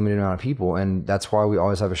reach a limited amount of people, and that's why we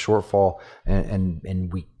always have a shortfall,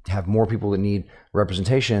 and we have more people that need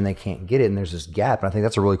representation and they can't get it, and there's this gap. And I think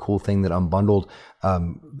that's a really cool thing that Unbundled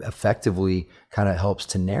effectively kind of helps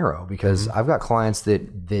to narrow, because I've got clients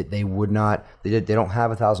that they would not, they don't have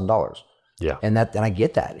 $1,000. Yeah, and I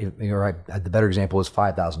get that. The better example is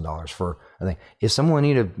 $5,000 for a thing. If someone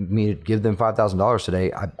needed me to give them $5,000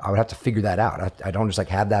 today, I would have to figure that out. I don't just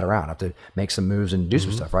have that around. I have to make some moves and do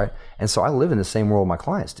some stuff, right? And so I live in the same world my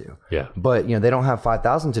clients do. Yeah. But they don't have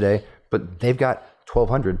 5,000 today, but they've got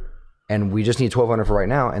 1,200, and we just need 1,200 for right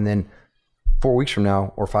now. And then 4 weeks from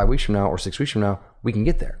now, or 5 weeks from now, or 6 weeks from now, we can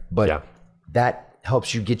get there. But that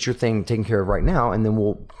helps you get your thing taken care of right now, and then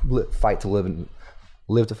we'll fight to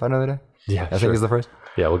live to fight another day. Yeah, I think is the phrase.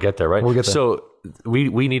 Yeah, we'll get there, right? We'll get there. So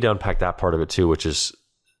we need to unpack that part of it too, which is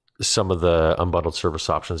some of the unbundled service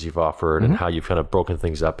options you've offered and how you've kind of broken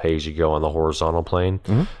things up pay as you go on the horizontal plane.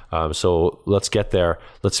 So let's get there.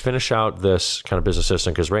 Let's finish out this kind of business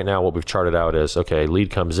system, because right now what we've charted out is, okay,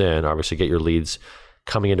 lead comes in, obviously get your leads,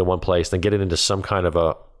 coming into one place, then get it into some kind of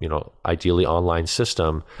a, ideally online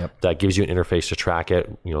system that gives you an interface to track it.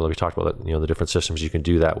 Like we talked about, the different systems you can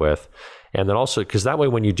do that with. And then also, because that way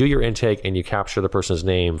when you do your intake and you capture the person's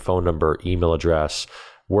name, phone number, email address,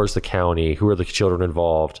 where's the county, who are the children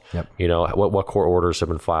involved, what court orders have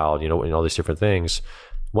been filed, and all these different things.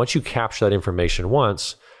 Once you capture that information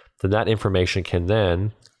once, then that information can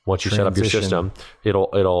then, once you set up your system,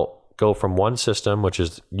 it'll go from one system, which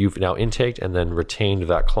is you've now intaked and then retained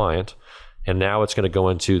that client. And now it's going to go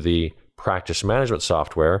into the practice management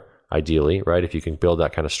software, ideally, right? If you can build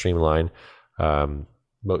that kind of streamline.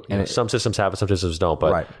 But some systems have it, some systems don't.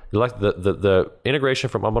 But the integration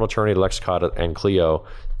from Unbundled Attorney to Lexicata and Clio,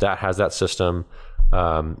 that has that system.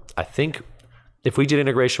 I think if we did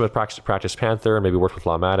integration with Practice Panther and maybe worked with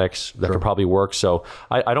Lawmatics, that could probably work. So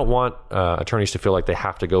I don't want attorneys to feel like they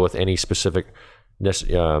have to go with any specific because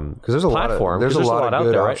there's a platform. There's a lot of good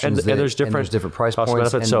out there, right? And there's different price points.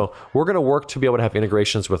 Benefits. So we're going to work to be able to have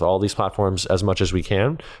integrations with all these platforms as much as we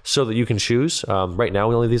can, so that you can choose. Right now,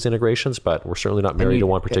 we only have these integrations, but we're certainly not married to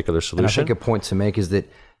one particular solution. And I think a point to make is that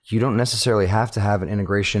you don't necessarily have to have an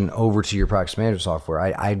integration over to your practice management software.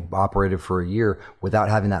 I operated for a year without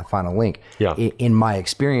having that final link. Yeah. In my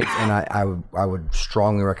experience, and I would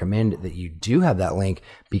strongly recommend that you do have that link,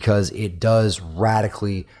 because it does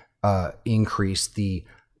radically increase the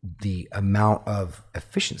amount of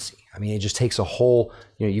efficiency. I mean, it just takes a whole,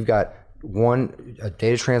 you've got a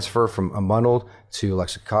data transfer from Unbundled to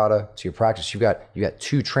Lexicata to your practice. You got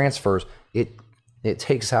two transfers. It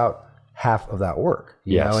takes out half of that work,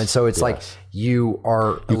 you know? And so it's like you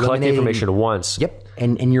collect the information once. Yep.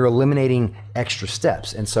 And you're eliminating extra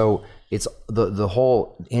steps. And so it's the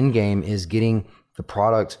whole end game is getting the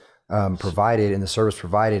product provided and the service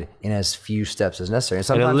provided in as few steps as necessary. And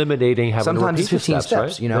sometimes eliminating having sometimes to it's 15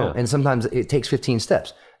 steps, right? And sometimes it takes 15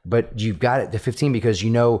 steps. But you've got it to 15 because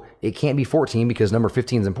it can't be 14 because number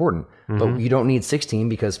 15 is important. But you don't need 16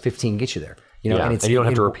 because 15 gets you there. And you don't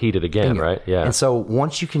have to repeat it again, right? Yeah. And so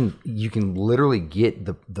once you can literally get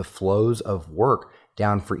the flows of work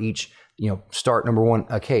down for each, start number one,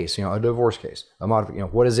 a case, a divorce case, a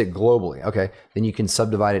modification, what is it globally? Okay. Then you can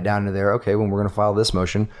subdivide it down to there. Okay. When we're going to file this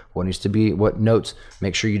motion, what needs to be, what notes,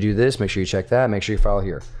 make sure you do this, make sure you check that, make sure you file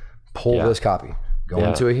here, pull this copy, go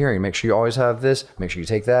into a hearing, make sure you always have this, make sure you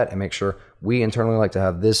take that, and make sure we internally like to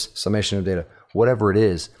have this summation of data, whatever it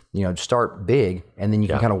is. Start big, and then you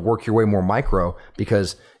can kind of work your way more micro,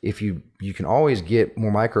 because if you can always get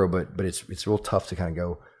more micro, but it's real tough to kind of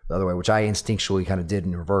go the other way, which I instinctually kind of did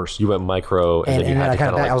in reverse. You went micro, and then you had to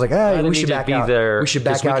kind of I was like, hey, we should back out. We should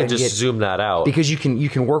back out and just zoom that out, because you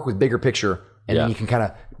can work with bigger picture, and then you can kind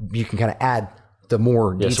of add the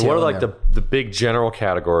more detail. So what are like the big general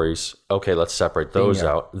categories? Okay, let's separate those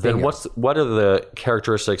out. Then what are the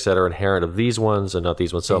characteristics that are inherent of these ones and not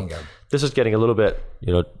these ones? So this is getting a little bit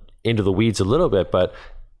into the weeds a little bit, but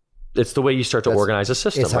it's the way you start to organize a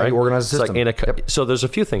system, it's right? How you organize a system. Like so there's a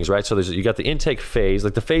few things, right? So you got the intake phase,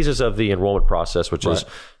 like the phases of the enrollment process, which is,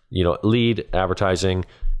 lead, advertising,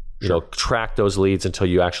 track those leads until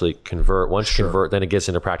you actually convert. Once you convert, then it gets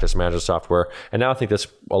into practice management software. And now I think that's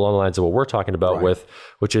along the lines of what we're talking about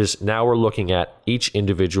which is now we're looking at each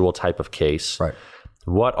individual type of case. Right.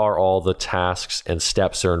 What are all the tasks and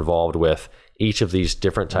steps that are involved with each of these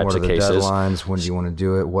different types of cases? What are the deadlines? When do you want to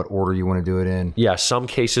do it? What order you want to do it in? Yeah, some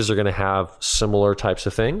cases are going to have similar types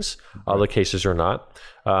of things. Other cases are not.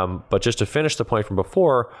 But just to finish the point from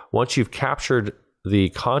before, once you've captured the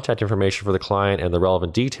contact information for the client and the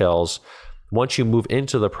relevant details, once you move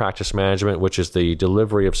into the practice management, which is the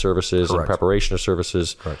delivery of services and preparation of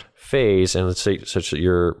services phase, and let's say such that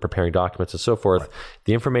you're preparing documents and so forth,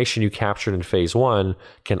 the information you captured in phase one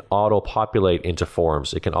can auto-populate into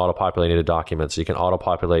forms. It can auto-populate into documents. You can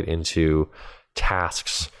auto-populate into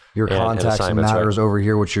tasks. Your contacts and matters over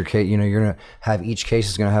here, which your case, you're going to have, each case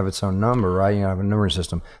is going to have its own number, right? You're going to have a numbering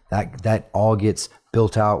system. That all gets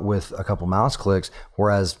built out with a couple mouse clicks.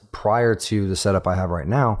 Whereas prior to the setup I have right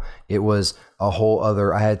now, it was a whole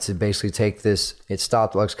other, I had to basically take this, it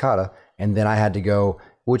stopped Lexicata, and then I had to go,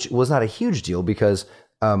 which was not a huge deal because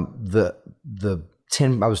I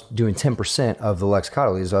was doing 10% of the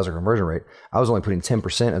Lexicata leads as a conversion rate. I was only putting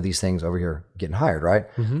 10% of these things over here getting hired, right?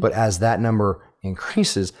 But as that number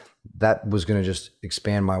increases, that was going to just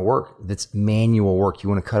expand my work. That's manual work. You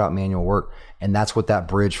want to cut out manual work. And that's what that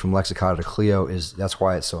bridge from Lexicata to Clio is. That's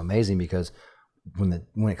why it's so amazing, because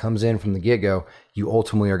when it comes in from the get-go, you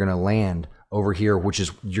ultimately are going to land over here, which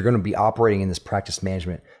is you're going to be operating in this practice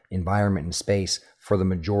management environment and space for the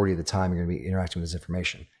majority of the time you're going to be interacting with this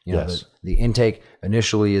information. You know, Yes. the intake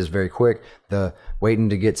initially is very quick. The waiting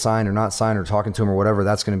to get signed or not signed or talking to them or whatever,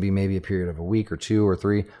 that's going to be maybe a period of a week or 2 or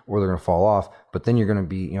 3, or they're going to fall off. But then you're going to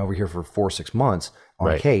be, you know, over here for 4 or 6 months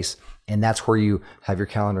on a case. And that's where you have your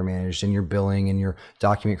calendar managed and your billing and your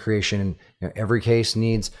document creation. And you know, every case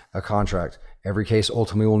needs a contract. Every case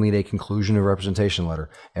ultimately will need a conclusion of representation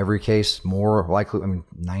letter. Every case, more likely,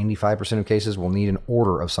 95% of cases will need an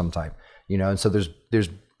order of some type. You know, and so there's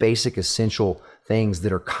basic essential things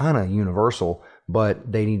that are kind of universal,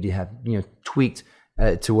 but they need to have, you know, tweaked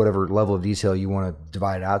to whatever level of detail you want to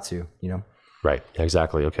divide it out to. You know. Right.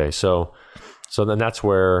 Exactly. Okay. So then that's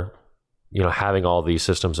where, you know, having all these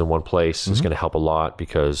systems in one place is going to help a lot,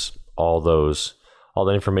 because all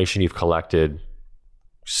that information you've collected,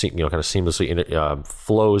 you know, kind of seamlessly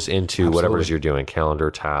flows into whatever it is you're doing: calendar,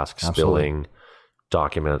 tasks, billing,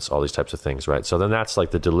 documents, all these types of things, right? So then that's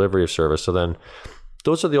like the delivery of service. So then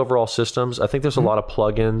those are the overall systems. I think there's a lot of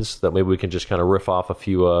plugins that maybe we can just kind of riff off a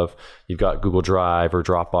few of. You've got Google Drive or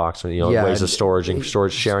Dropbox, you know, ways of storage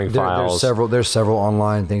sharing files. There's several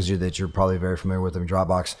online things that you're probably very familiar with. I mean,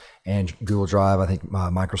 Dropbox and Google Drive. I think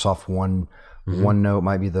Microsoft OneNote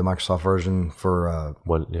might be the Microsoft version for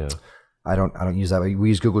I don't use that, but we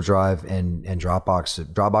use Google Drive and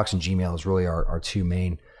Dropbox. Dropbox and Gmail is really our two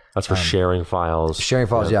main. That's for sharing files. Sharing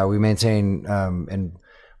files, yeah. We maintain, and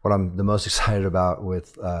what I'm the most excited about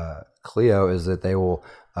with Clio is that they will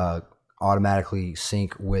automatically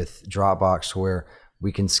sync with Dropbox, where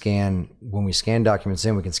we can when we scan documents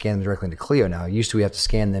in, we can scan them directly into Clio now. Used to we have to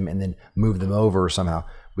scan them and then move them over somehow.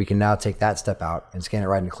 We can now take that step out and scan it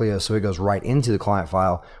right into Clio, so it goes right into the client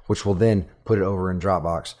file, which will then put it over in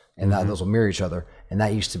Dropbox, and those will mirror each other. And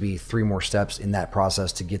that used to be 3 more steps in that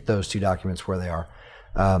process to get those 2 documents where they are.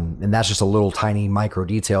 And that's just a little tiny micro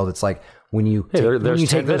detail that's like when you take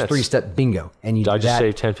those 3-step bingo, and you I just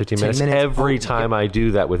save 10, 15 minutes every time I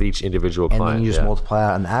do that with each individual client. And then you just multiply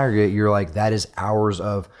out in the aggregate. You're like, that is hours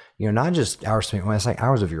of, you know, not just hours to make money, it's like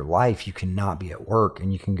hours of your life. You cannot be at work,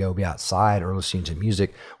 and you can go be outside or listening to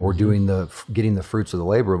music or getting the fruits of the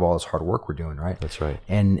labor of all this hard work we're doing, right? That's right.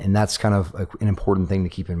 And that's kind of an important thing to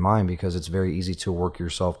keep in mind, because it's very easy to work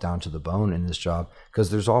yourself down to the bone in this job, because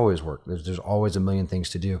there's always work. There's always a million things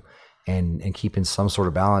to do, and keeping some sort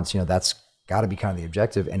of balance, you know, that's got to be kind of the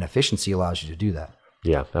objective, and efficiency allows you to do that.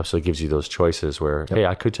 Yeah, absolutely. Gives you those choices where, hey,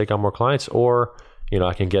 I could take on more clients, or, you know,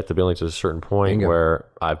 I can get the billing to a certain point where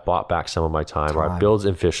I've bought back some of my time, or I build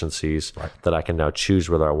efficiencies that I can now choose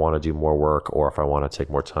whether I want to do more work or if I want to take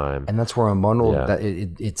more time. And that's where Unbundled,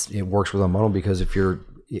 it works with Unbundled, because if you're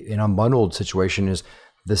in Unbundled situation is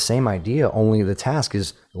the same idea, only the task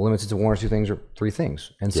is limited to 1 or 2 things or 3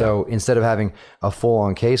 things. And so instead of having a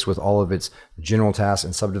full-on case with all of its general tasks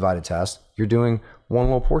and subdivided tasks, you're doing one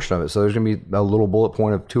little portion of it. So there's going to be a little bullet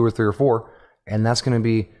point of 2 or 3 or 4, and that's going to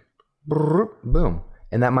be boom.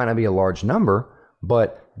 And that might not be a large number,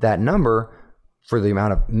 but that number, for the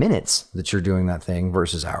amount of minutes that you're doing that thing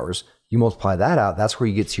versus hours, you multiply that out, that's where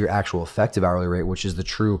you get to your actual effective hourly rate, which is the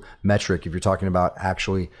true metric if you're talking about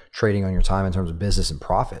actually trading on your time in terms of business and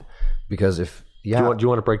profit. Because if do you want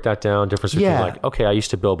to break that down? Difference between like, okay, I used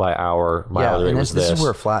to bill by hour, my hourly rate was this. This is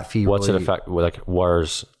where a flat fee. What's an effect? Like,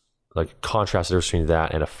 where's like contrast the difference between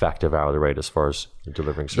that and effective hourly rate as far as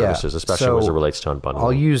delivering services, especially as it relates to unbundling?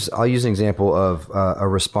 I'll use an example of a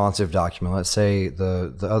responsive document. Let's say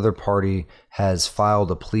the other party has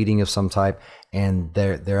filed a pleading of some type, and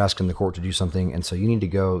they're asking the court to do something, and so you need to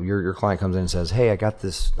go. Your client comes in and says, "Hey, I got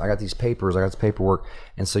these papers, I got this paperwork,"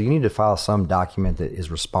 and so you need to file some document that is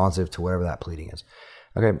responsive to whatever that pleading is.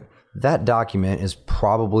 Okay. That document is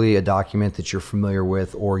probably a document that you're familiar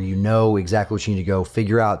with, or you know exactly what you need to go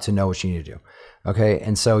figure out to know what you need to do. Okay.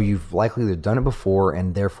 And so you've likely done it before,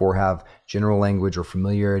 and therefore have general language or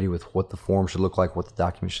familiarity with what the form should look like, what the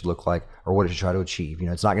document should look like, or what it should try to achieve. You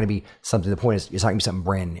know, it's not going to be something, the point is, it's not going to be something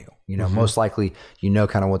brand new. You know, most likely, you know,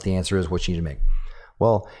 kind of what the answer is, what you need to make.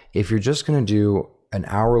 Well, if you're just going to do an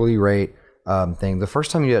hourly rate thing, the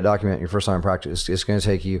first time you do that document, your first time in practice, it's going to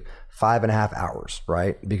take you 5.5 hours,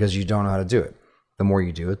 right? Because you don't know how to do it. The more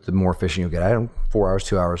you do it, the more efficient you'll get at it. 4 hours,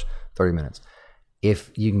 2 hours, 30 minutes.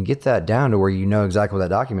 If you can get that down to where you know exactly what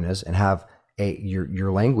that document is, and have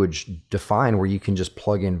your language defined where you can just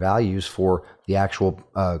plug in values for the actual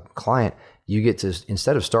client, you get to,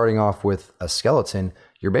 instead of starting off with a skeleton,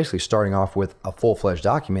 you're basically starting off with a full-fledged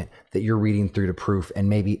document that you're reading through to proof and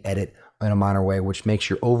maybe edit in a minor way, which makes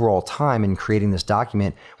your overall time in creating this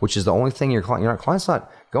document, which is the only thing your client's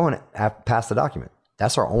not going past the document.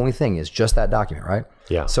 That's our only thing, is just that document, right?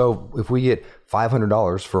 Yeah. So if we get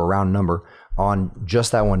 $500 for a round number on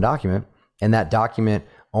just that one document, and that document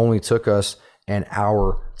only took us an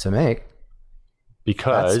hour to make.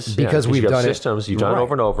 Because we've done systems, you've done it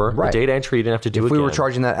over and over. Right. The data entry you didn't have to do If again. we were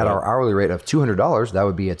charging that at our hourly rate of $200, that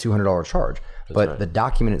would be a $200 charge. But the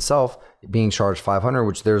document itself being charged $500,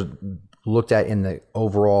 which there's looked at in the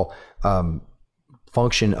overall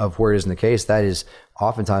function of where it is in the case, that is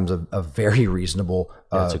oftentimes a very reasonable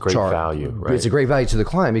it's a great value, right? It's a great value to the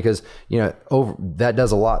client because that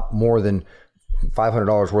does a lot more than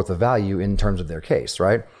 $500 worth of value in terms of their case,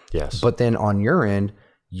 right? Yes. But then on your end,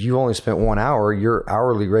 you only spent 1 hour. Your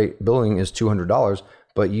hourly rate billing is $200,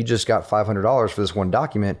 but you just got $500 for this one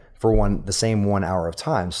document for the same 1 hour of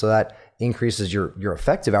time. So that increases your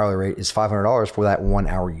effective hourly rate is $500 for that 1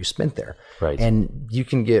 hour you spent there. Right. And you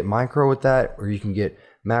can get micro with that, or you can get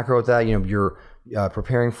macro with that. You're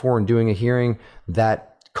preparing for and doing a hearing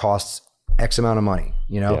that costs X amount of money,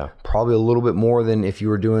 probably a little bit more than if you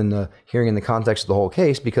were doing the hearing in the context of the whole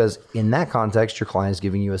case, because in that context, your client is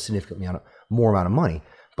giving you a significant more amount of money.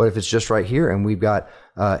 But if it's just right here and we've got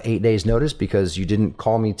 8 days notice because you didn't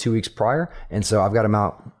call me 2 weeks prior, and so I've got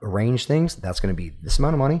to arrange things, that's going to be this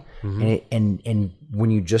amount of money. Mm-hmm. And when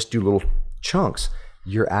you just do little chunks,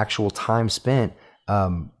 your actual time spent,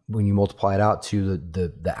 when you multiply it out to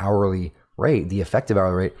the hourly rate, the effective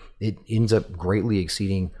hourly rate, it ends up greatly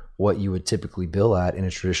exceeding what you would typically bill at in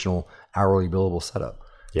a traditional hourly billable setup.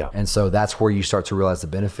 Yeah. And so that's where you start to realize the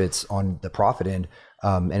benefits on the profit end.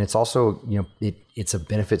 And it's also, it's a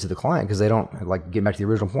benefit to the client because they don't, get back to the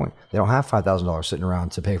original point, they don't have $5,000 sitting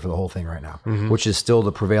around to pay for the whole thing right now, mm-hmm. which is still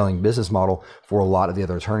the prevailing business model for a lot of the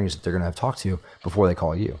other attorneys that they're going to have talked to before they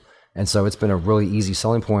call you. And so it's been a really easy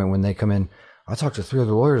selling point when they come in. I talked to 3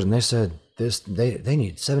 other lawyers and they said they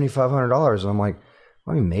need $7,500. And I'm like,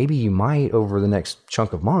 I mean, maybe you might over the next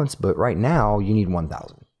chunk of months, but right now you need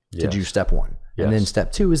 1,000 to do step 1. Yes. And then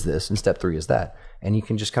step 2 is this and step 3 is that. And you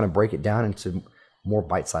can just kind of break it down into more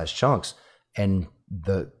bite-sized chunks. And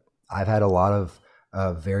I've had a lot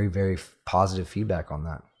of very, very positive feedback on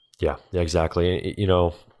that. Yeah, exactly.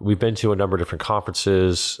 We've been to a number of different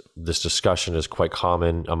conferences. This discussion is quite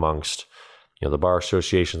common amongst, the bar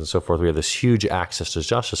associations and so forth. We have this huge access to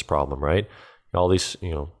justice problem, right? All these, I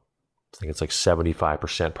think it's like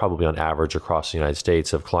 75% probably on average across the United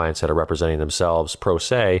States of clients that are representing themselves pro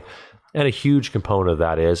se. And a huge component of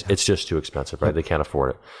that is it's just too expensive, right? They can't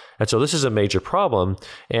afford it. And so this is a major problem.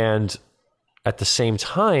 And at the same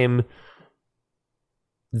time,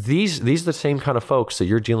 these are the same kind of folks that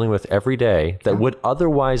you're dealing with every day that would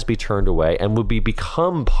otherwise be turned away and would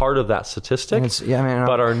become part of that statistic,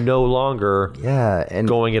 but are no longer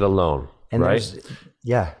going it alone, right?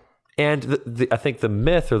 And I think the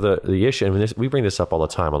myth or the issue, we bring this up all the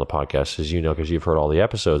time on the podcast, as you know, because you've heard all the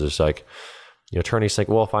episodes. It's like, attorneys think,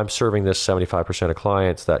 well, if I'm serving this 75% of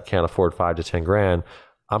clients that can't afford $5 to $10,000,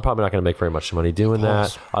 I'm probably not going to make very much money doing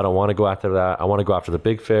that. I don't want to go after that. I want to go after the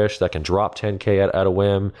big fish that can drop 10K at a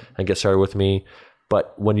whim and get started with me.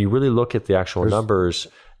 But when you really look at the actual numbers,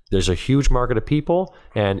 there's a huge market of people.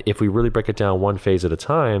 And if we really break it down one phase at a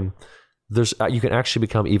time, you can actually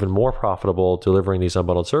become even more profitable delivering these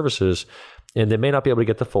unbundled services. And they may not be able to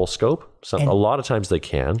get the full scope. A lot of times they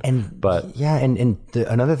can. Another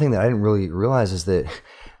thing that I didn't really realize is that,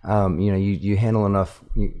 you handle enough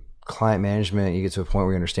client management, you get to a point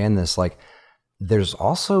where you understand this. Like, there's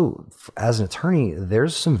also, as an attorney,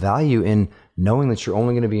 there's some value in knowing that you're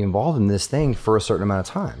only going to be involved in this thing for a certain amount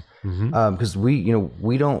of time. Because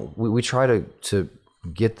we try to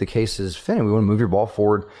get the cases finished. We want to move your ball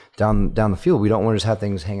forward down the field. We don't want to just have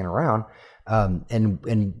things hanging around.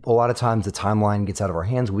 And a lot of times the timeline gets out of our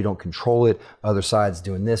hands. We don't control it. Other side's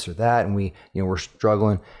doing this or that, and we're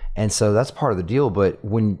struggling. And so that's part of the deal. But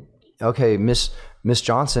Miss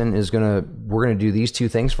Johnson we're gonna do these 2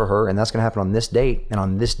 things for her, and that's gonna happen on this date. And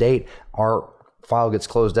on this date, our file gets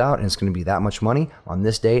closed out, and it's gonna be that much money on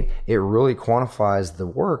this date. It really quantifies the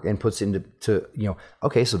work and puts it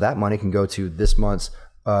into so that money can go to this month's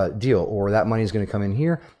deal, or that money is going to come in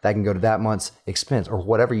here, that can go to that month's expense, or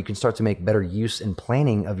whatever. You can start to make better use and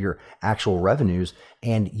planning of your actual revenues,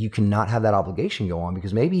 and you cannot have that obligation go on,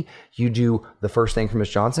 because maybe you do the first thing for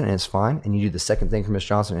Miss Johnson and it's fine, and you do the second thing for Miss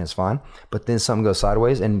Johnson and it's fine, but then something goes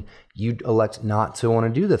sideways and you elect not to want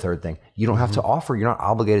to do the third thing. You don't have to offer, you're not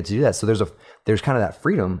obligated to do that. So there's kind of that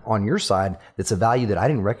freedom on your side that's a value that I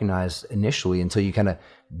didn't recognize initially until you kind of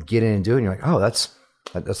get in and do it, and you're like, oh, that's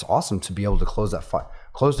awesome to be able to close the file.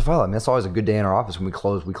 I mean, that's always a good day in our office when we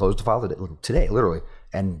closed the file today, literally.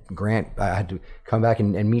 And Grant, I had to come back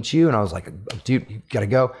and meet you, and I was like, dude, you got to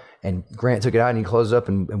go. And Grant took it out and he closed it up,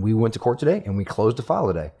 and we went to court today and we closed the file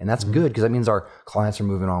today. And that's good, because that means our clients are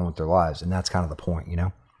moving on with their lives, and that's kind of the point,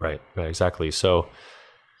 Right, exactly. So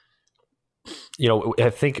I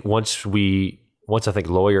think once I think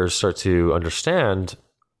lawyers start to understand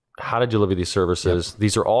how to deliver these services,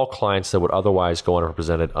 these are all clients that would otherwise go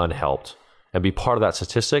unrepresented, unhelped, and be part of that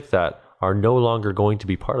statistic that are no longer going to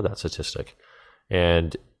be part of that statistic.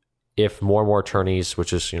 And if more and more attorneys,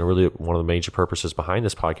 which is really one of the major purposes behind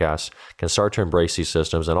this podcast, can start to embrace these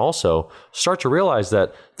systems and also start to realize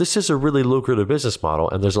that this is a really lucrative business model,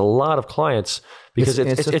 and there's a lot of clients because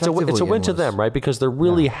it's a win to them, right? Because they're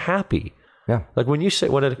really happy. Yeah. Like when you say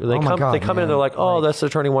they come in and they're like, oh, that's the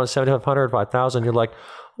attorney wants $7,500, $5,000. You're like,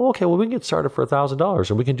 oh, okay, well we can get started for $1,000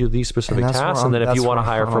 and we can do these specific tasks, and then if you want to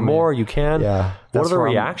hire for more, you can. Yeah. What are the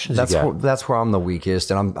reactions you get? That's where I'm the weakest,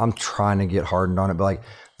 and I'm trying to get hardened on it, but like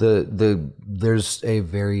there's a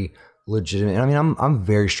very legitimate, and I mean, I'm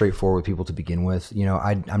very straightforward with people to begin with.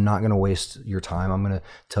 I'm not going to waste your time. I'm going to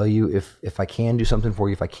tell you if I can do something for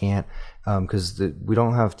you, if I can't, because we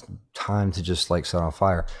don't have time to just like set on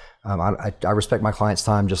fire. I respect my clients'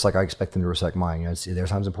 time just like I expect them to respect mine. Their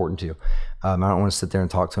time's important too. I don't want to sit there and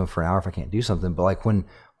talk to them for an hour if I can't do something. But like when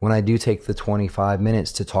I do take the 25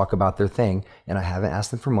 minutes to talk about their thing, and I haven't asked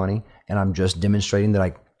them for money, and I'm just demonstrating that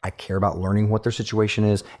I care about learning what their situation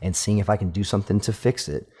is and seeing if I can do something to fix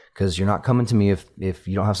it. Because you're not coming to me if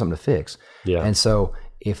you don't have something to fix. Yeah. And so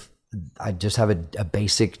if I just have a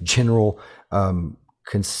basic general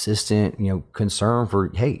consistent concern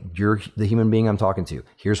for, hey, you're the human being I'm talking to,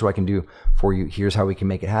 here's what I can do for you, here's how we can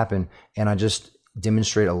make it happen, and I just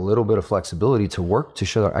demonstrate a little bit of flexibility to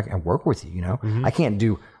show that I can work with you. I can't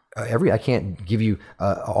do I can't give you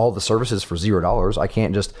all the services for $0. I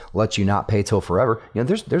can't just let you not pay till forever.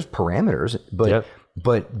 There's parameters, but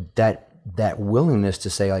that willingness to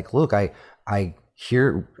say like, look, I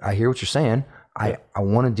hear what you're saying. I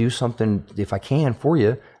want to do something if I can for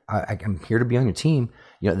you. I'm here to be on your team.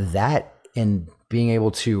 That, and being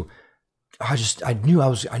able to, I knew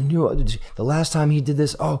the last time he did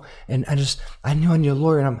this. Oh, and I knew I need a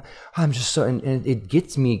lawyer, and I'm just so, and it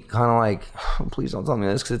gets me kind of like, oh, please don't tell me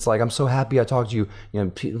this, because it's like, I'm so happy I talked to you.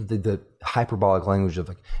 The hyperbolic language of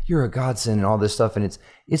like, you're a godsend and all this stuff, and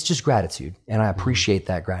it's just gratitude, and I appreciate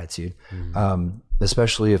that gratitude,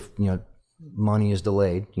 especially if money is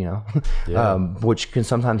delayed, which can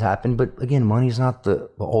sometimes happen. But again, money is not the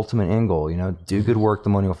ultimate end goal. Do good work, the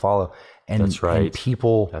money will follow. And that's right. And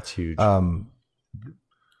people, that's huge.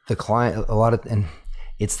 The client, and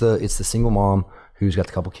it's the single mom who's got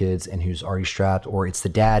a couple kids and who's already strapped, or it's the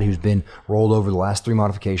dad who's been rolled over the last 3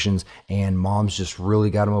 modifications, and mom's just really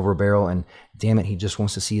got him over a barrel, and damn it, he just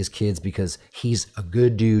wants to see his kids because he's a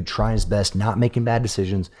good dude, trying his best, not making bad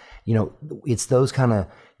decisions. It's those kind of,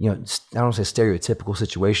 I don't want to say stereotypical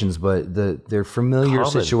situations, but they're familiar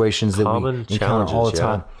situations that we encounter all the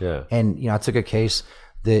time. Yeah. And I took a case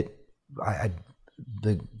that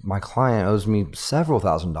my client owes me several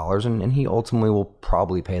 $1,000s, and he ultimately will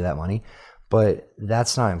probably pay that money, but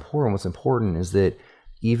that's not important. What's important is that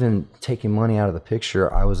even taking money out of the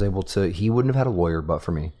picture, I was able to, he wouldn't have had a lawyer but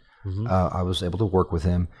for me. I was able to work with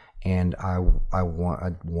him, and I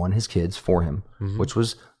won his kids for him, which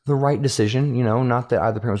was the right decision. Not that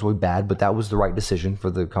either parent was really bad, but that was the right decision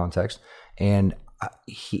for the context. And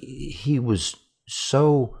he was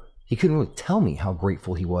so, he couldn't really tell me how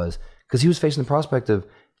grateful he was, because he was facing the prospect of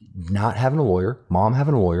not having a lawyer, mom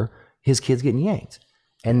having a lawyer, his kids getting yanked.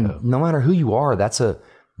 And no matter who you are,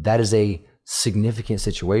 that is a significant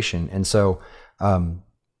situation. And so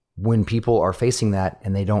when people are facing that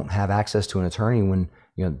and they don't have access to an attorney, when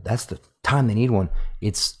that's the time they need one,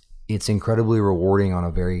 it's incredibly rewarding on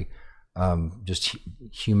a very just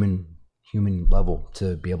human level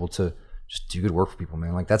to be able to just do good work for people,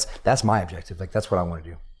 man. Like that's my objective. Like that's what I want to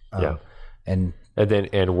do. And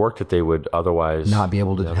work that they would otherwise not be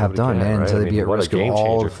able to have done, man. Right? Until they'd be at risk of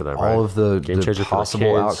all of the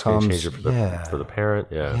possible outcomes. Game changer for the parent,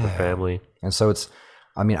 the family. And so it's,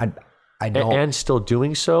 I mean, I don't, and still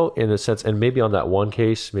doing so in a sense, and maybe on that one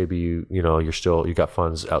case, maybe you got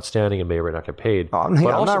funds outstanding and may or may not get paid. I'm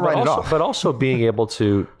not writing it off. But also being able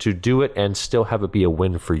to do it and still have it be a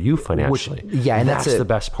win for you financially. And that's the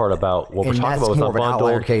best part about what we're talking about with more of an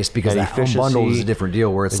outlier case, because that Unbundled is a different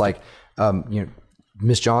deal, where it's like,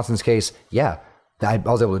 Miss Johnson's case, I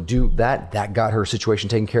was able to do that. That got her situation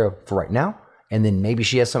taken care of for right now. And then maybe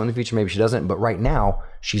she has something in the future, maybe she doesn't. But right now,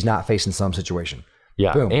 she's not facing some situation.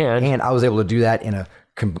 Yeah. Boom. And I was able to do that in a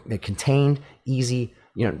contained, easy,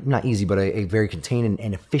 not easy, but a very contained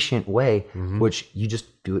and efficient way, which you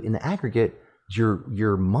just do it in the aggregate.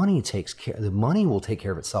 Your money the money will take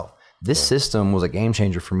care of itself. This system was a game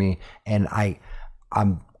changer for me. And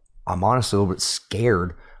I'm honestly a little bit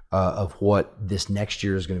scared of what this next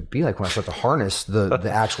year is going to be like when I start to harness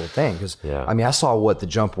the actual thing. Because I mean, I saw what the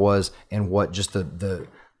jump was and what just the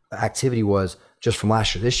activity was just from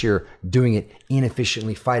last year. This year, doing it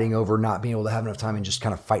inefficiently, fighting over not being able to have enough time and just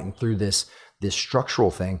kind of fighting through this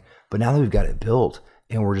structural thing. But now that we've got it built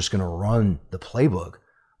and we're just going to run the playbook,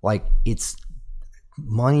 like it's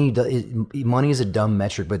money. Money is a dumb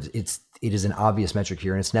metric, but it is an obvious metric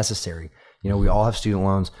here, and it's necessary. You know, we all have student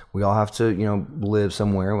loans. We all have to, you know, live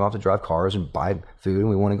somewhere. We all have to drive cars and buy food, and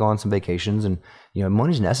we want to go on some vacations. And, you know,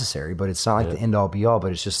 money's necessary, but it's not like the end all be all.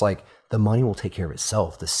 But it's just like the money will take care of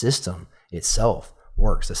itself. The system itself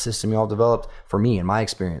works. The system y'all developed, for me, in my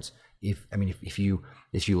experience, if you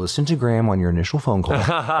listen to Graham on your initial phone call,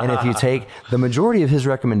 and if you take the majority of his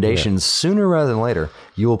recommendations sooner rather than later,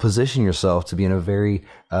 you will position yourself to be in a very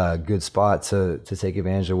good spot to take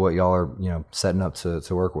advantage of what y'all are, you know, setting up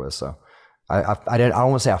to work with. So I don't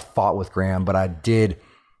want to say I fought with Graham, but I did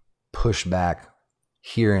push back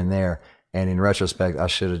here and there. And in retrospect, I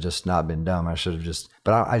should have just not been dumb. I should have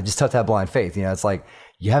but I just took that blind faith. You know, it's like,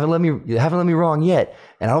 you haven't let me wrong yet,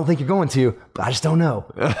 and I don't think you're going to, but I just don't know.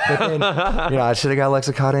 But then, you know, I should have got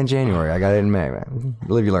Lexicata in January. I got it in May, man.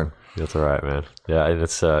 Live, you learn. That's all right, man. Yeah, and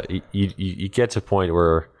it's you get to a point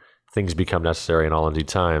where things become necessary and all in due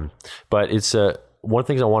time. But it's one of the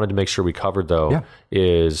things I wanted to make sure we covered though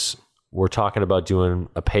is we're talking about doing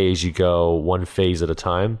a pay-as-you-go, one phase at a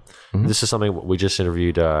time. Mm-hmm. This is something we just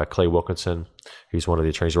interviewed Clay Wilkinson. He's one of the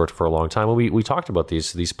attorneys who worked for a long time. And we talked about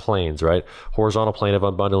these planes, right? Horizontal plane of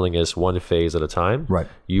unbundling is one phase at a time. Right.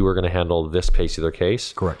 You are going to handle this particular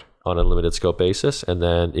case. Correct. On a limited scope basis. And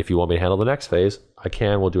then if you want me to handle the next phase, I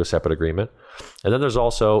can. We'll do a separate agreement. And then there's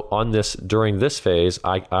also during this phase,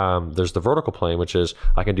 there's the vertical plane, which is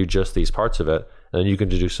I can do just these parts of it. And then you can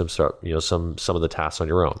do some of the tasks on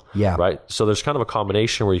your own. Yeah. Right. So there's kind of a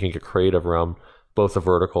combination where you can get creative around both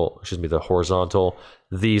the horizontal,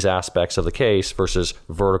 these aspects of the case versus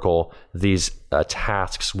vertical, these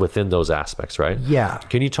tasks within those aspects, right? Yeah.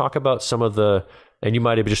 Can you talk about some of and you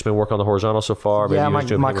might have just been working on the horizontal so far. Yeah,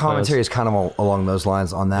 my commentary is kind of along those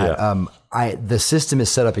lines on that. Yeah. The system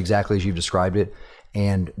is set up exactly as you've described it.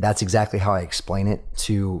 And that's exactly how I explain it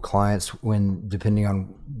to clients when, depending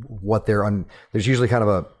on what they're on, there's usually kind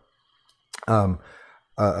of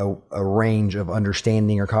a range of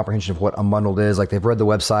understanding or comprehension of what Unbundled is. Like they've read the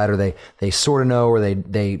website, or they sort of know, or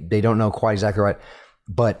they don't know quite exactly right.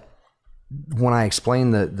 But when I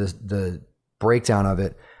explain the breakdown of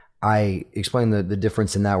it, I explain the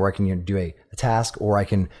difference in that, where I can do a task, or I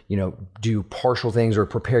can do partial things or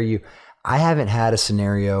prepare you. I haven't had a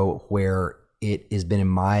scenario where it has been, in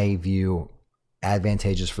my view,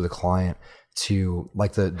 advantageous for the client to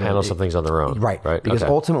handle some things on their own, right? Because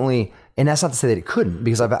ultimately, and that's not to say that it couldn't,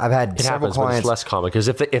 because I've had several clients. But it's less common, because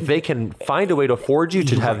if they can find a way to afford you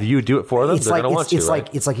to have you do it for them, they're going to want to. It's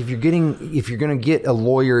like if you're going to get a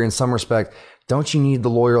lawyer in some respect, don't you need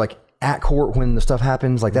the lawyer like at court when the stuff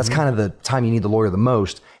happens? Like that's kind of the time you need the lawyer the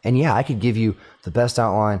most. And yeah, I could give you the best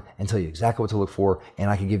outline and tell you exactly what to look for,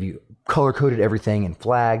 and I could give you color-coded everything and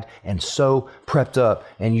flagged and so prepped up,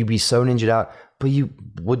 and you'd be so ninja'd out. But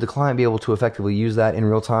would the client be able to effectively use that in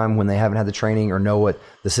real time when they haven't had the training or know what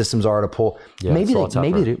the systems are to pull? Yeah, maybe they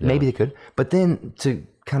do. Yeah. Maybe they could. But then to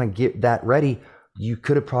kind of get that ready, you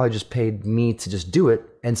could have probably just paid me to just do it.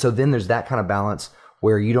 And so then there's that kind of balance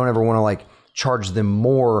where you don't ever want to like charge them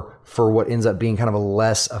more for what ends up being kind of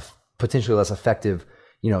a potentially less effective,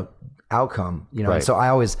 outcome. Right. And so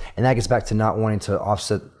and that gets back to not wanting to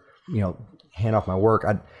offset, hand off my work.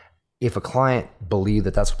 If a client believed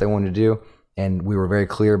that that's what they wanted to do, and we were very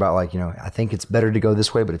clear about I think it's better to go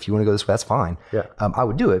this way, but if you want to go this way, that's fine. Yeah. I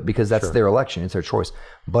would do it because that's their election. It's their choice.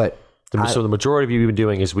 But so the majority of you have been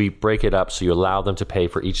doing is we break it up so you allow them to pay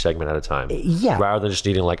for each segment at a time. Yeah. Rather than just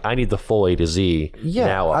needing I need the full A to Z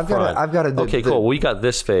now up front. I've got to. Okay, cool. Well, we got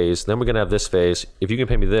this phase. Then we're going to have this phase. If you can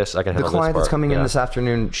pay me this, I can handle this part. The client that's coming in this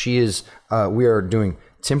afternoon, she is, we are doing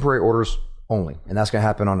temporary orders only. And that's going to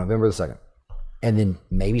happen on November the 2nd. And then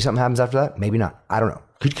maybe something happens after that. Maybe not. I don't know.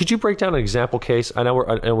 Could you break down an example case? I know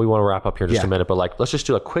we want to wrap up here in just a minute, but let's just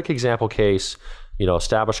do a quick example case,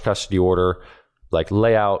 established custody order,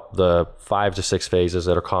 lay out the 5 to 6 phases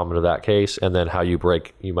that are common to that case, and then how you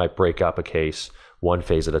might break up a case one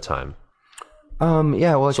phase at a time. So on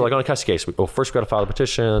a custody case, first we got to file a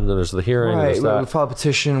petition, then there's the hearing. Right, we file a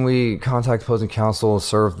petition, we contact opposing counsel,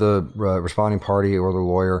 serve the responding party or the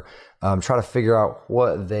lawyer, try to figure out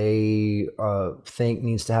what they think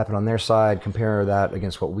needs to happen on their side, compare that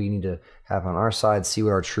against what we need to have on our side, see what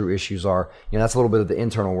our true issues are. That's a little bit of the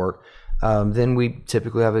internal work. Then we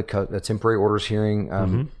typically have a temporary orders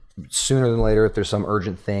hearing sooner than later if there's some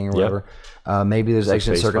urgent thing or whatever. Maybe there's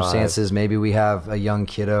exigent circumstances. Maybe we have a young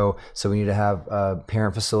kiddo, so we need to have a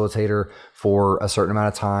parent facilitator for a certain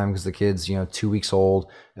amount of time because the kid's 2 weeks old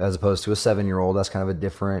as opposed to a 7-year-old. That's kind of a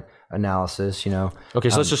different analysis, Okay,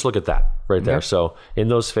 so let's just look at that right there. So in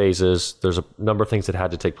those phases, there's a number of things that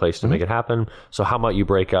had to take place to make it happen. So how might you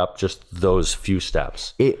break up just those few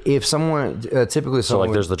steps? If someone typically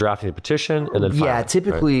someone there's the drafting the petition and then filing,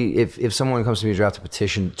 typically if someone comes to me to draft a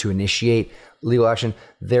petition to initiate legal action,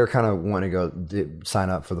 they're kind of wanting to go sign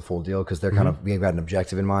up for the full deal because they're they've got an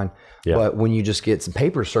objective in mind. But when you just get some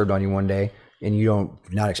papers served on you one day and you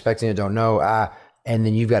not expecting it, don't know, and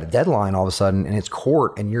then you've got a deadline all of a sudden and it's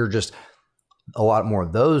court and you're just, a lot more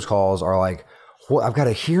of those calls are like, well, I've got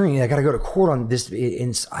a hearing, I got to go to court on this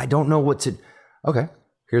and I don't know what to, okay,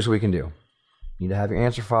 here's what we can do. You need to have your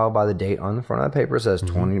answer filed by the date on the front of the paper. It says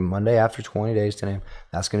Monday after 20 days to name.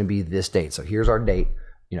 That's going to be this date. So here's our date,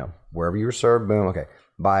 wherever you were served, boom, okay.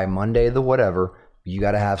 By Monday the whatever, you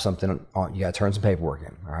got to have something on, you got to turn some paperwork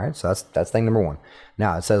in. All right. So that's thing number one.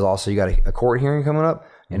 Now it says also you got a court hearing coming up.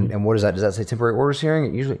 And what is that? Does that say temporary orders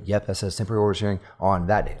hearing? Usually, yep, that says temporary orders hearing on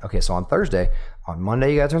that date. Okay, so on Thursday, on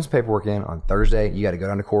Monday, you got to turn some paperwork in. On Thursday, you got to go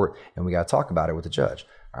down to court and we got to talk about it with the judge.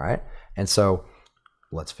 All right. And so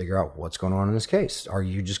let's figure out what's going on in this case. Are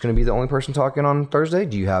you just going to be the only person talking on Thursday?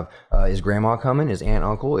 Do you have, is grandma coming? Is aunt,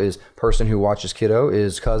 uncle? Is person who watches kiddo?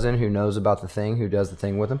 Is cousin who knows about the thing, who does the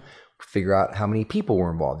thing with them? Figure out how many people were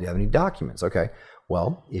involved. Do you have any documents? Okay.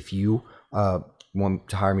 Well, if you, want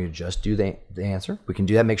to hire me to just do the answer, we can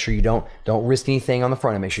do that. Make sure you don't risk anything on the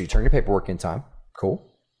front end. Make sure you turn your paperwork in time. Cool.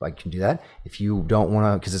 I can do that. If you don't want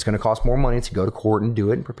to, because it's going to cost more money to go to court and do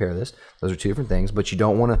it and prepare this. Those are two different things. But you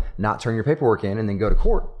don't want to not turn your paperwork in and then go to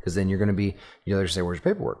court because then you're going to be, they're going to say, where's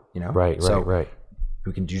your paperwork? Right.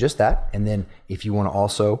 We can do just that. And then if you want to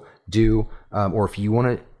also do, or if you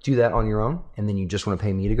want to do that on your own and then you just want to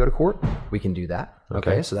pay me to go to court, we can do that.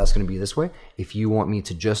 Okay. So that's going to be this way. If you want me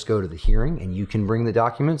to just go to the hearing and you can bring the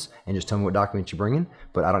documents and just tell me what documents you bring in,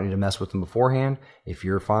 but I don't need to mess with them beforehand. If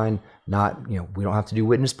you're fine, we don't have to do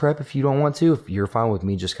witness prep if you don't want to. If you're fine with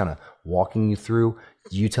me just kind of walking you through,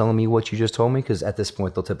 you telling me what you just told me, because at this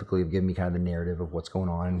point they'll typically give me kind of the narrative of what's going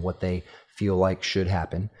on and what they feel like should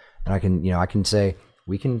happen. And I can say,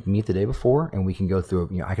 we can meet the day before and we can go through,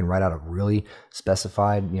 I can write out a really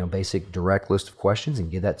specified, basic direct list of questions and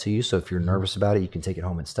give that to you. So if you're nervous about it, you can take it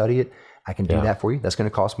home and study it. I can do that for you. That's going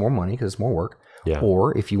to cost more money because it's more work. Yeah.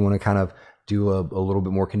 Or if you want to kind of do a little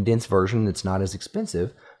bit more condensed version that's not as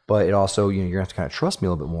expensive, but it also, you're going to have to kind of trust me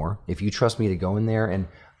a little bit more. If you trust me to go in there and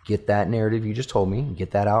get that narrative you just told me, get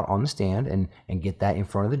that out on the stand and get that in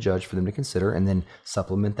front of the judge for them to consider and then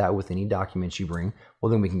supplement that with any documents you bring,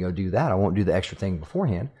 well, then we can go do that. I won't do the extra thing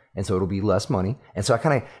beforehand. And so it'll be less money. And so I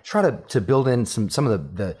kind of try to build in some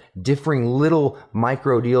of the differing little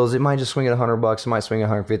micro deals. It might just swing at $100. It might swing at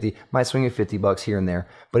 150, might swing at $50 here and there,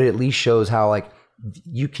 but it at least shows how like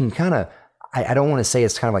you can kind of, I don't want to say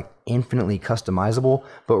it's kind of like infinitely customizable,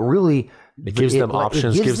 but really it gives them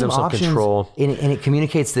options, gives them some control. And it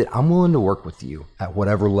communicates that I'm willing to work with you at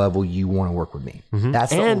whatever level you want to work with me.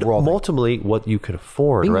 That's the overall thing. Ultimately what you can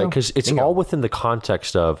afford, right? Because it's all within the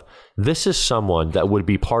context of this is someone that would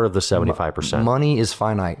be part of the 75%. Money is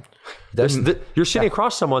finite. You're sitting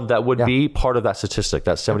across someone that would be part of that statistic,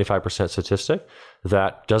 that 75% statistic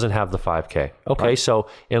that doesn't have the 5K. Okay, right. So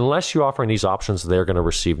unless you're offering these options, they're going to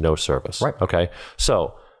receive no service. Right. Okay,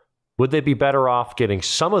 so would they be better off getting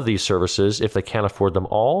some of these services if they can't afford them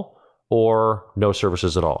all, or no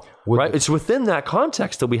services at all? Right? It's within that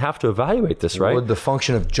context that we have to evaluate this, right? Would the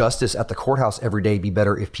function of justice at the courthouse every day be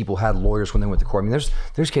better if people had lawyers when they went to court? I mean,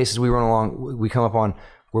 there's cases we run along, we come up on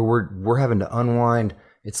where we're having to unwind.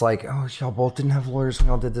 It's like, oh, y'all both didn't have lawyers when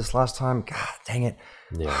y'all did this last time. God dang it.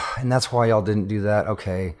 Yeah. And that's why y'all didn't do that.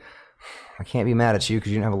 Okay. I can't be mad at you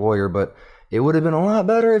because you didn't have a lawyer, but it would have been a lot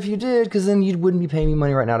better if you did, because then you wouldn't be paying me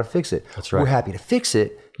money right now to fix it. That's right. We're happy to fix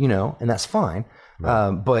it, and that's fine.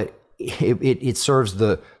 Right. But it serves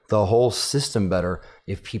the whole system better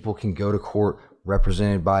if people can go to court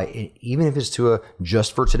represented by, even if it's to a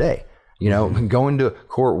just for today. Going to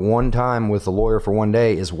court one time with a lawyer for one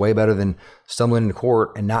day is way better than stumbling into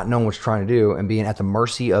court and not knowing what you're trying to do and being at the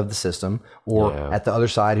mercy of the system or at the other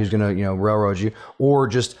side who's going to, railroad you, or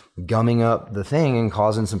just gumming up the thing and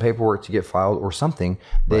causing some paperwork to get filed or something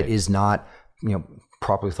that is not,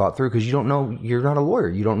 properly thought through, because you don't know, you're not a lawyer.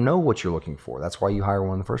 You don't know what you're looking for. That's why you hire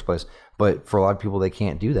one in the first place. But for a lot of people, they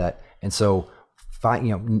can't do that. And so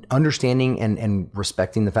understanding and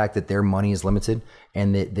respecting the fact that their money is limited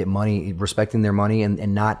and that money, respecting their money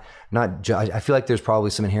and not I feel like there's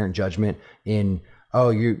probably some inherent judgment in oh,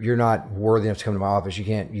 you're not worthy enough to come to my office. You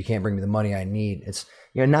can't bring me the money I need. It's,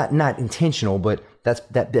 not intentional, but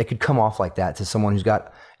that could come off like that to someone who's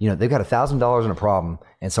got, they've got $1,000 in a problem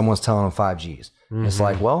and someone's telling them 5 G's. And it's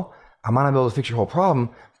like, well, I might not be able to fix your whole problem,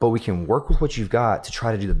 but we can work with what you've got to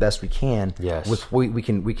try to do the best we can. Yes. We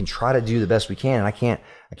can try to do the best we can. And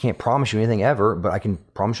I can't promise you anything ever, but I can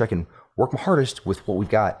promise you I can work my hardest with what we've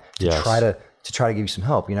got to try to give you some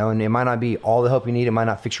help, and it might not be all the help you need. It might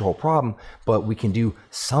not fix your whole problem, but we can do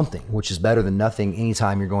something, which is better than nothing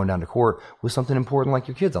anytime you're going down to court with something important like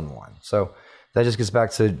your kids on the line. So that just gets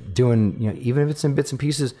back to doing, even if it's in bits and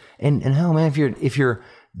pieces, and hell, man, if you're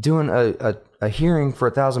doing a hearing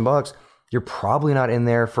for $1,000, you're probably not in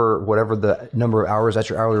there for whatever the number of hours that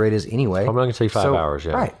your hourly rate is anyway. I'm not going to take 5 hours.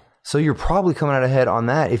 Yeah. Right. So you're probably coming out ahead on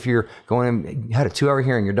that. If you're going and you had a 2-hour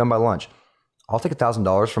hearing, you're done by lunch. I'll take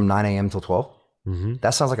 $1,000 from 9 a.m. till 12. Mm-hmm.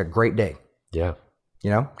 That sounds like a great day. Yeah.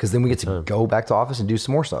 Because then we get to go back to office and do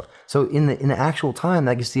some more stuff. So in the actual time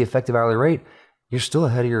that gets the effective hourly rate, you're still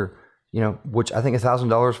ahead of your, which I think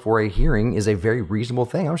 $1,000 for a hearing is a very reasonable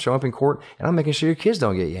thing. I'm showing up in court and I'm making sure your kids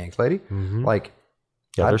don't get yanked, lady. Mm-hmm.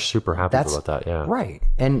 Yeah, they're super happy about that. Yeah. Right.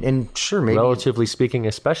 And sure, maybe relatively speaking,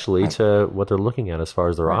 especially to what they're looking at as far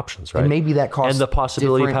as their options, right? And maybe that costs and the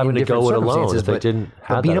possibility of having to go it alone if they didn't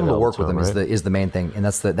have that. Being able to work with them is the main thing, and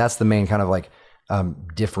that's the main kind of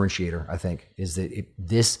differentiator. I think is that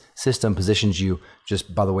this system positions you,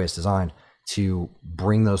 just by the way it's designed, to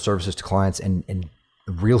bring those services to clients and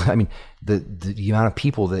really, I mean, the amount of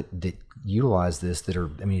people that utilize this that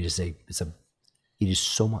are, I mean, it is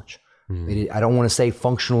so much. I don't want to say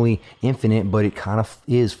functionally infinite, but it kind of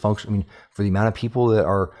is functional. I mean, for the amount of people that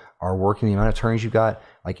are working, the amount of attorneys you've got,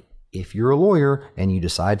 if you're a lawyer and you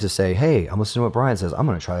decide to say, hey, I'm listening to what Bryan says, I'm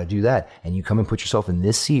going to try to do that. And you come and put yourself in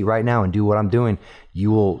this seat right now and do what I'm doing,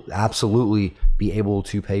 you will absolutely be able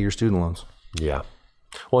to pay your student loans. Yeah.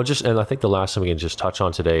 Well, and I think the last thing we can just touch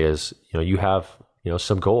on today is, you have,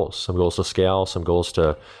 some goals to scale, some goals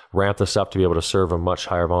to ramp this up to be able to serve a much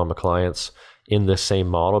higher volume of clients in this same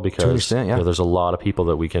model, because there's a lot of people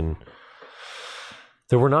that we're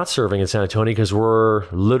not serving in San Antonio because we're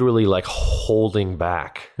literally holding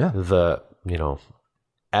back the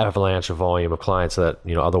avalanche of volume of clients that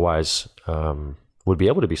otherwise would be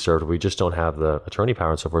able to be served. We just don't have the attorney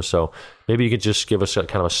power and so forth. So maybe you could just give us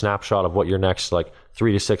kind of a snapshot of what your next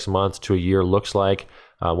 3 to 6 months to a year looks like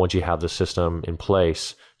once you have the system in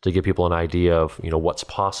place, to give people an idea of what's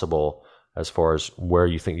possible as far as where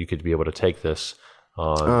you think you could be able to take this.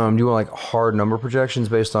 Do you want hard number projections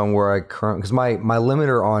based on where I currently, because my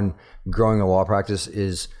limiter on growing a law practice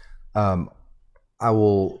is it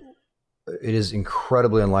is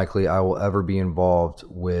incredibly unlikely I will ever be involved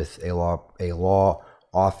with a law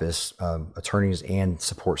office, attorneys and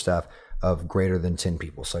support staff of greater than 10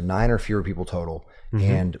 people. So 9 or fewer people total. Mm-hmm.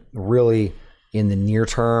 And really in the near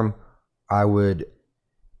term, there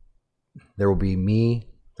will be me,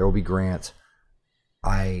 there will be Grant.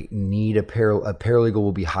 I need a paralegal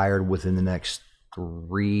will be hired within the next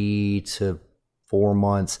 3 to 4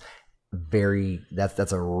 months.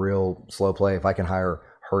 That's a real slow play. If I can hire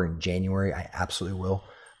her in January, I absolutely will.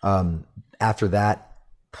 After that,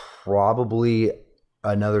 probably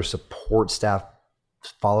another support staff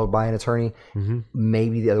followed by an attorney,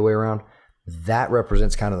 maybe the other way around. That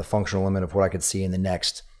represents kind of the functional limit of what I could see in the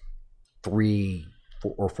next 3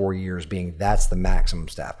 or 4 years being, that's the maximum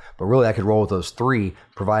staff. But really I could roll with those 3,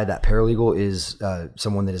 provided that paralegal is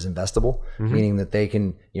someone that is investable, meaning that they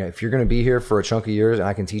can, if you're going to be here for a chunk of years and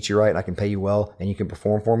I can teach you right and I can pay you well and you can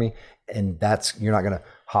perform for me, and you're not going to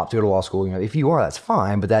hop to go to law school. If you are, that's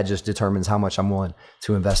fine, but that just determines how much I'm willing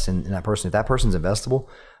to invest in that person. If that person's investable,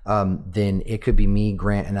 then it could be me,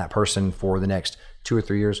 Grant, and that person for the next 2 or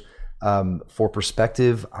 3 years. For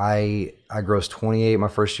perspective, I grossed 28 my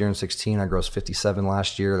first year in 16. I grossed 57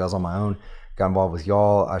 last year. That was on my own. Got involved with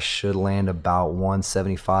y'all. I should land about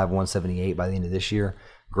 175, 178 by the end of this year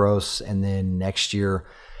gross. And then next year,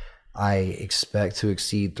 I expect to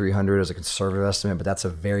exceed 300 as a conservative estimate, but that's a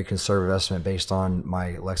very conservative estimate based on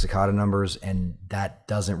my Lexicata numbers. And that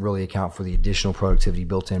doesn't really account for the additional productivity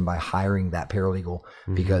built in by hiring that paralegal,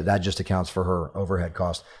 because that just accounts for her overhead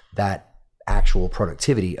cost. That actual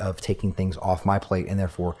productivity of taking things off my plate and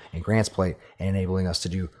therefore in Grant's plate and enabling us to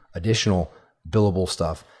do additional billable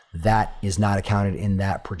stuff, that is not accounted in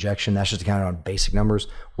that projection. That's just accounted on basic numbers,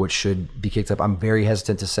 which should be kicked up. I'm very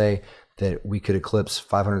hesitant to say that we could eclipse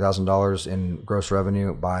 $500,000 in gross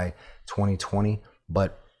revenue by 2020,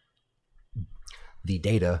 but the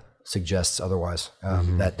data suggests otherwise.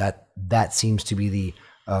 That seems to be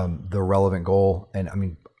the relevant goal. And I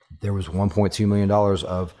mean, there was $1.2 million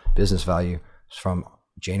of business value from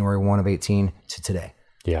January 1 of 18 to today.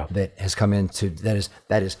 Yeah. That has come into, that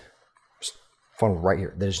is funnel right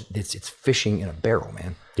here. It's fishing in a barrel,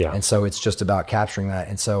 man. Yeah. And so it's just about capturing that.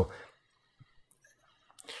 And so,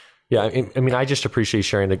 yeah, I mean, I just appreciate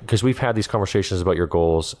sharing it because we've had these conversations about your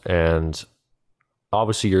goals, and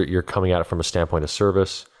obviously you're coming at it from a standpoint of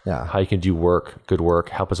service, how you can do good work,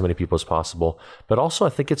 help as many people as possible. But also I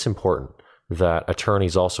think it's important that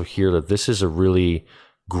attorneys also hear that this is a really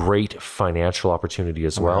great financial opportunity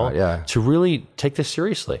as well, to really take this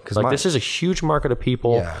seriously. Because this is a huge market of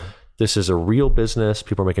people. Yeah. This is a real business.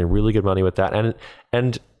 People are making really good money with that.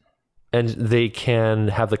 And they can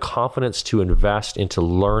have the confidence to invest into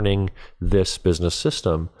learning this business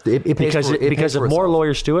system. Because if more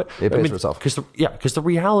lawyers do it, it pays for itself. Because the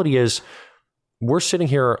reality is we're sitting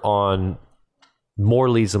here on more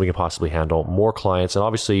leads than we can possibly handle, more clients. And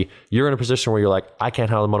obviously you're in a position where you're like, I can't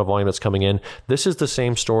handle the amount of volume that's coming in. This is the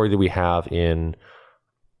same story that we have in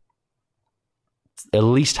at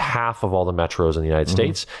least half of all the metros in the United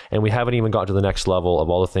States. And we haven't even gotten to the next level of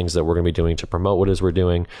all the things that we're going to be doing to promote what it is we're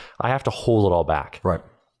doing. I have to hold it all back. Right.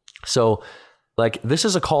 So like, this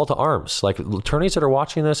is a call to arms. Like attorneys that are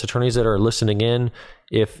watching this, attorneys that are listening in,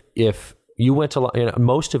 if you went to,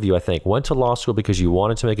 most of you, I think, went to law school because you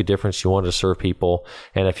wanted to make a difference, you wanted to serve people.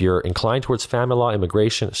 And if you're inclined towards family law,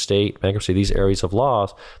 immigration, estate, bankruptcy, these areas of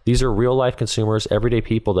laws, these are real life consumers, everyday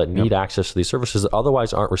people that need access to these services that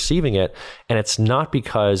otherwise aren't receiving it. And it's not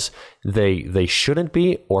because they shouldn't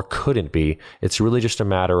be or couldn't be. It's really just a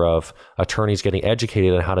matter of attorneys getting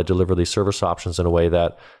educated on how to deliver these service options in a way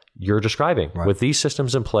that you're describing with these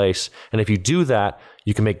systems in place. And if you do that,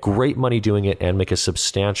 you can make great money doing it and make a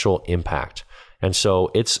substantial impact. And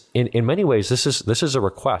so it's in many ways, this is a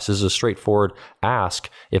request. This is a straightforward ask.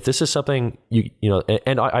 If this is something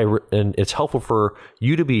and it's helpful for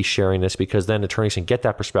you to be sharing this, because then attorneys can get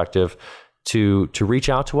that perspective to reach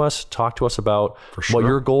out to us, talk to us about what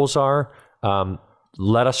your goals are.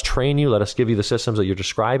 Let us train you. Let us give you the systems that you're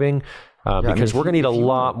describing. Because we're going to need a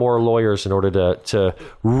lot more lawyers in order to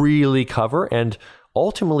really cover and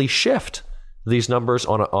ultimately shift these numbers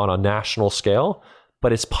on a national scale.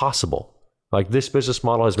 But it's possible. Like this business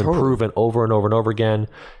model has been proven over and over and over again.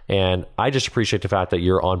 And I just appreciate the fact that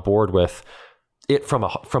you're on board with it from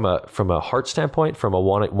a heart standpoint, from a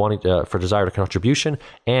wanting for desire to contribution,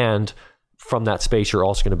 and from that space, you're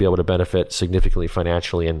also going to be able to benefit significantly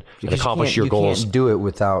financially and accomplish your goals. You can't do it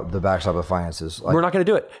without the backstop of finances. We're not going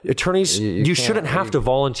to do it. Attorneys, you shouldn't have to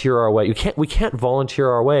volunteer our way. We can't volunteer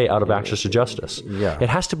our way out of access to justice. Yeah. It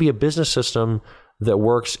has to be a business system that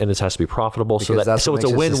works, and it has to be profitable. So it's a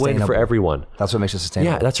win-win for everyone. That's what makes it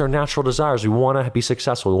sustainable. Yeah, that's our natural desires. We want to be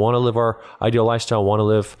successful. We want to live our ideal lifestyle. We want to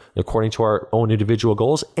live according to our own individual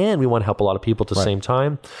goals, and we want to help a lot of people at the same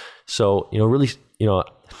time. So, really,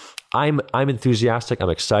 I'm enthusiastic.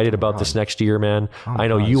 I'm excited about this next year, man. I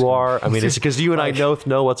know you are. I mean, it's because you and I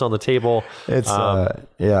know what's on the table. It's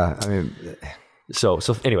yeah. I mean, so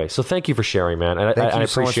anyway, so thank you for sharing, man. And thank you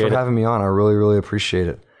so much for having me on. I really, really appreciate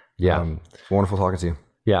it. Yeah, wonderful talking to you.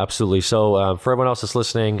 Yeah, absolutely. So for everyone else that's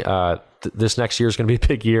listening, this next year is going to be a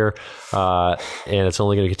big year, and it's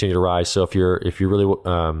only going to continue to rise. So if you really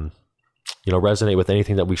resonate with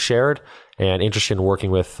anything that we shared and interested in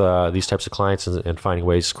working with these types of clients and finding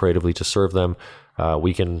ways creatively to serve them,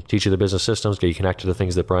 we can teach you the business systems, get you connected to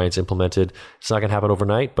things that Bryan's implemented. It's not going to happen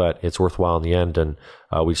overnight, but it's worthwhile in the end. And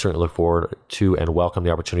we certainly look forward to and welcome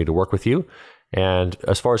the opportunity to work with you. And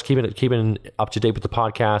as far as keeping up to date with the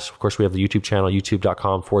podcast, of course, we have the YouTube channel,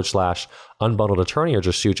 youtube.com/unbundled attorney, or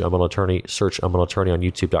just search Unbundled Attorney on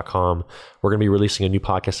youtube.com. We're going to be releasing a new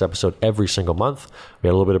podcast episode every single month. We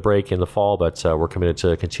had a little bit of break in the fall, but we're committed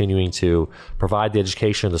to continuing to provide the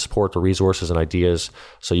education, the support, the resources, and ideas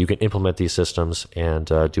so you can implement these systems and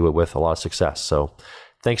do it with a lot of success. So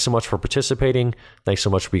thanks so much for participating. Thanks so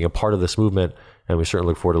much for being a part of this movement. And we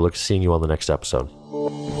certainly look forward to seeing you on the next episode.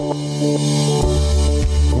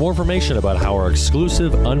 For more information about how our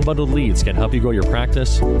exclusive Unbundled leads can help you grow your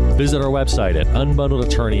practice, visit our website at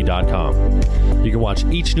unbundledattorney.com. You can watch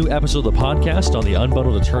each new episode of the podcast on the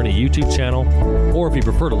Unbundled Attorney YouTube channel, or if you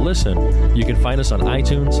prefer to listen, you can find us on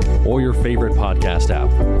iTunes or your favorite podcast app.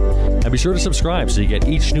 And be sure to subscribe so you get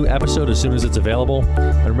each new episode as soon as it's available.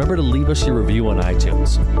 And remember to leave us your review on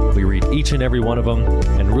iTunes. We read each and every one of them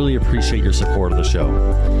and really appreciate your support of the show.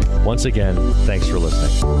 Once again, thanks for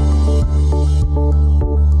listening.